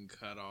think you can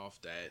cut off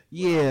that.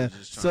 Yeah,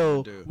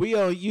 so we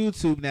on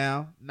YouTube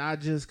now, Not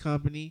Just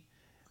Company.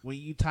 When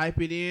you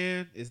type it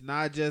in, it's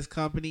Not Just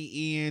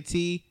Company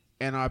ENT,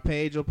 and our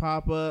page will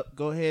pop up.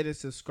 Go ahead and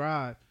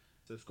subscribe.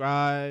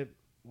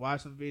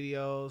 Watch some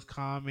videos,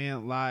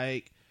 comment,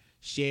 like,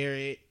 share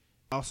it.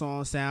 Also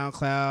on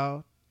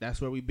SoundCloud. That's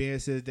where we've been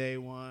since day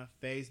one.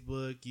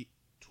 Facebook,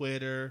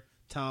 Twitter,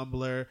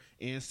 Tumblr,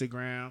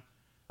 Instagram.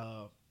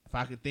 If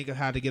I could think of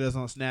how to get us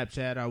on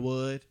Snapchat, I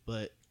would,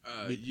 but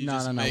We're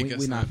not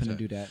gonna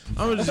do that.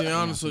 I'm just being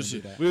honest with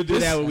you. We'll do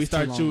that when we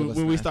start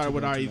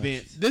with our much.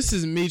 events. This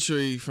is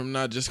Mitri from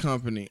Not Just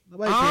Company.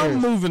 Nobody I'm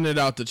cares. moving it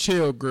out the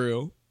Chill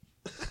Grill.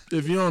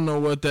 If you don't know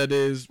what that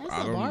is,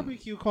 That's a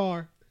barbecue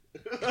car.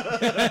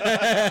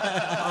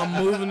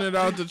 I'm moving it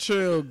out the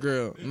Chill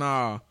Grill.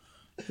 Nah,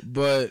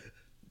 but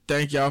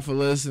thank y'all for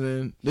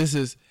listening.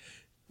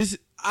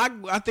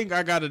 I think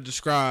I gotta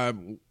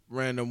describe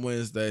Random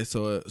Wednesday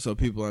so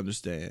people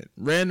understand.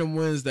 Random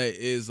Wednesday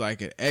is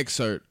like an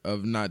excerpt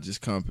of Not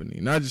Just Company.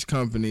 Not Just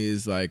Company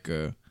is like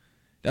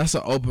that's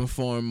an open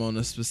forum on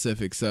a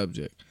specific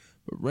subject.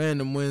 But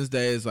Random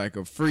Wednesday is like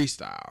a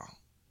freestyle.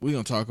 We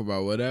gonna talk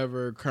about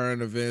whatever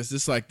current events.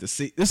 It's like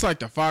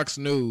the Fox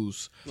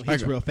News. Well,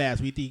 hit you real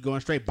fast. We think you going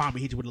straight. Bomb.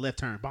 He hit you with a left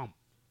turn. Bomb.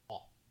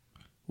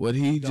 What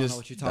he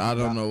just, I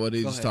don't know what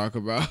he just talked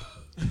about.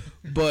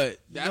 But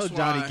that's why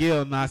Johnny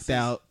Gill knocked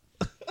out.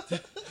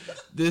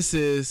 This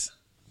has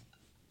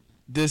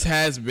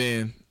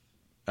been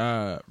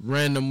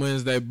Random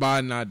Wednesday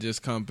by Not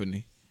Just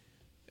Company.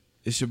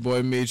 It's your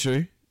boy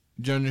Mitri.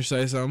 Junior,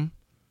 say something.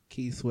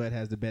 Keith Sweat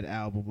has the best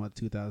album of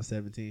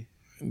 2017.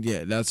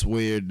 Yeah, that's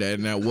weird.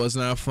 That was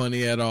not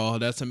funny at all.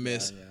 That's a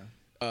miss.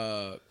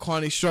 Yeah.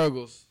 Kwani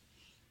Struggles.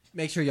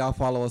 Make sure y'all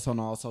follow us on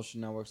all social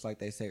networks like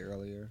they said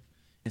earlier.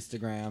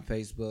 Instagram,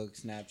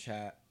 Facebook,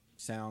 Snapchat,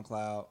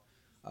 SoundCloud,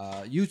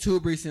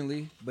 YouTube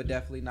recently, but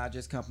definitely Not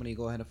Just Company.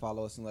 Go ahead and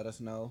follow us and let us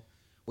know.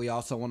 We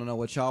also want to know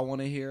what y'all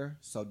want to hear,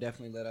 so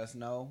definitely let us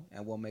know,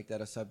 and we'll make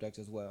that a subject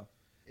as well.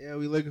 Yeah,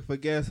 we looking for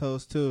guest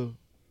hosts too.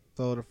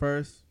 So the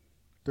first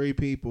 3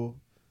 people.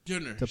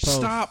 Junior, to post.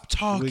 Stop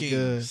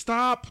talking.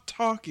 Stop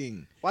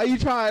talking. Why you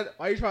trying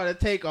to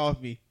take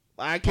off me?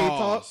 I can't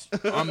Pause.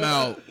 talk. I'm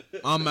out.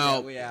 I'm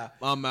out. Yeah, we out.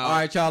 I'm out. All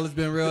right, y'all. It's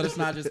been real. It's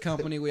Not Just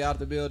Company. We out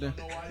the building.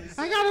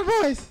 I got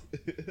a voice.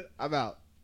 I'm out.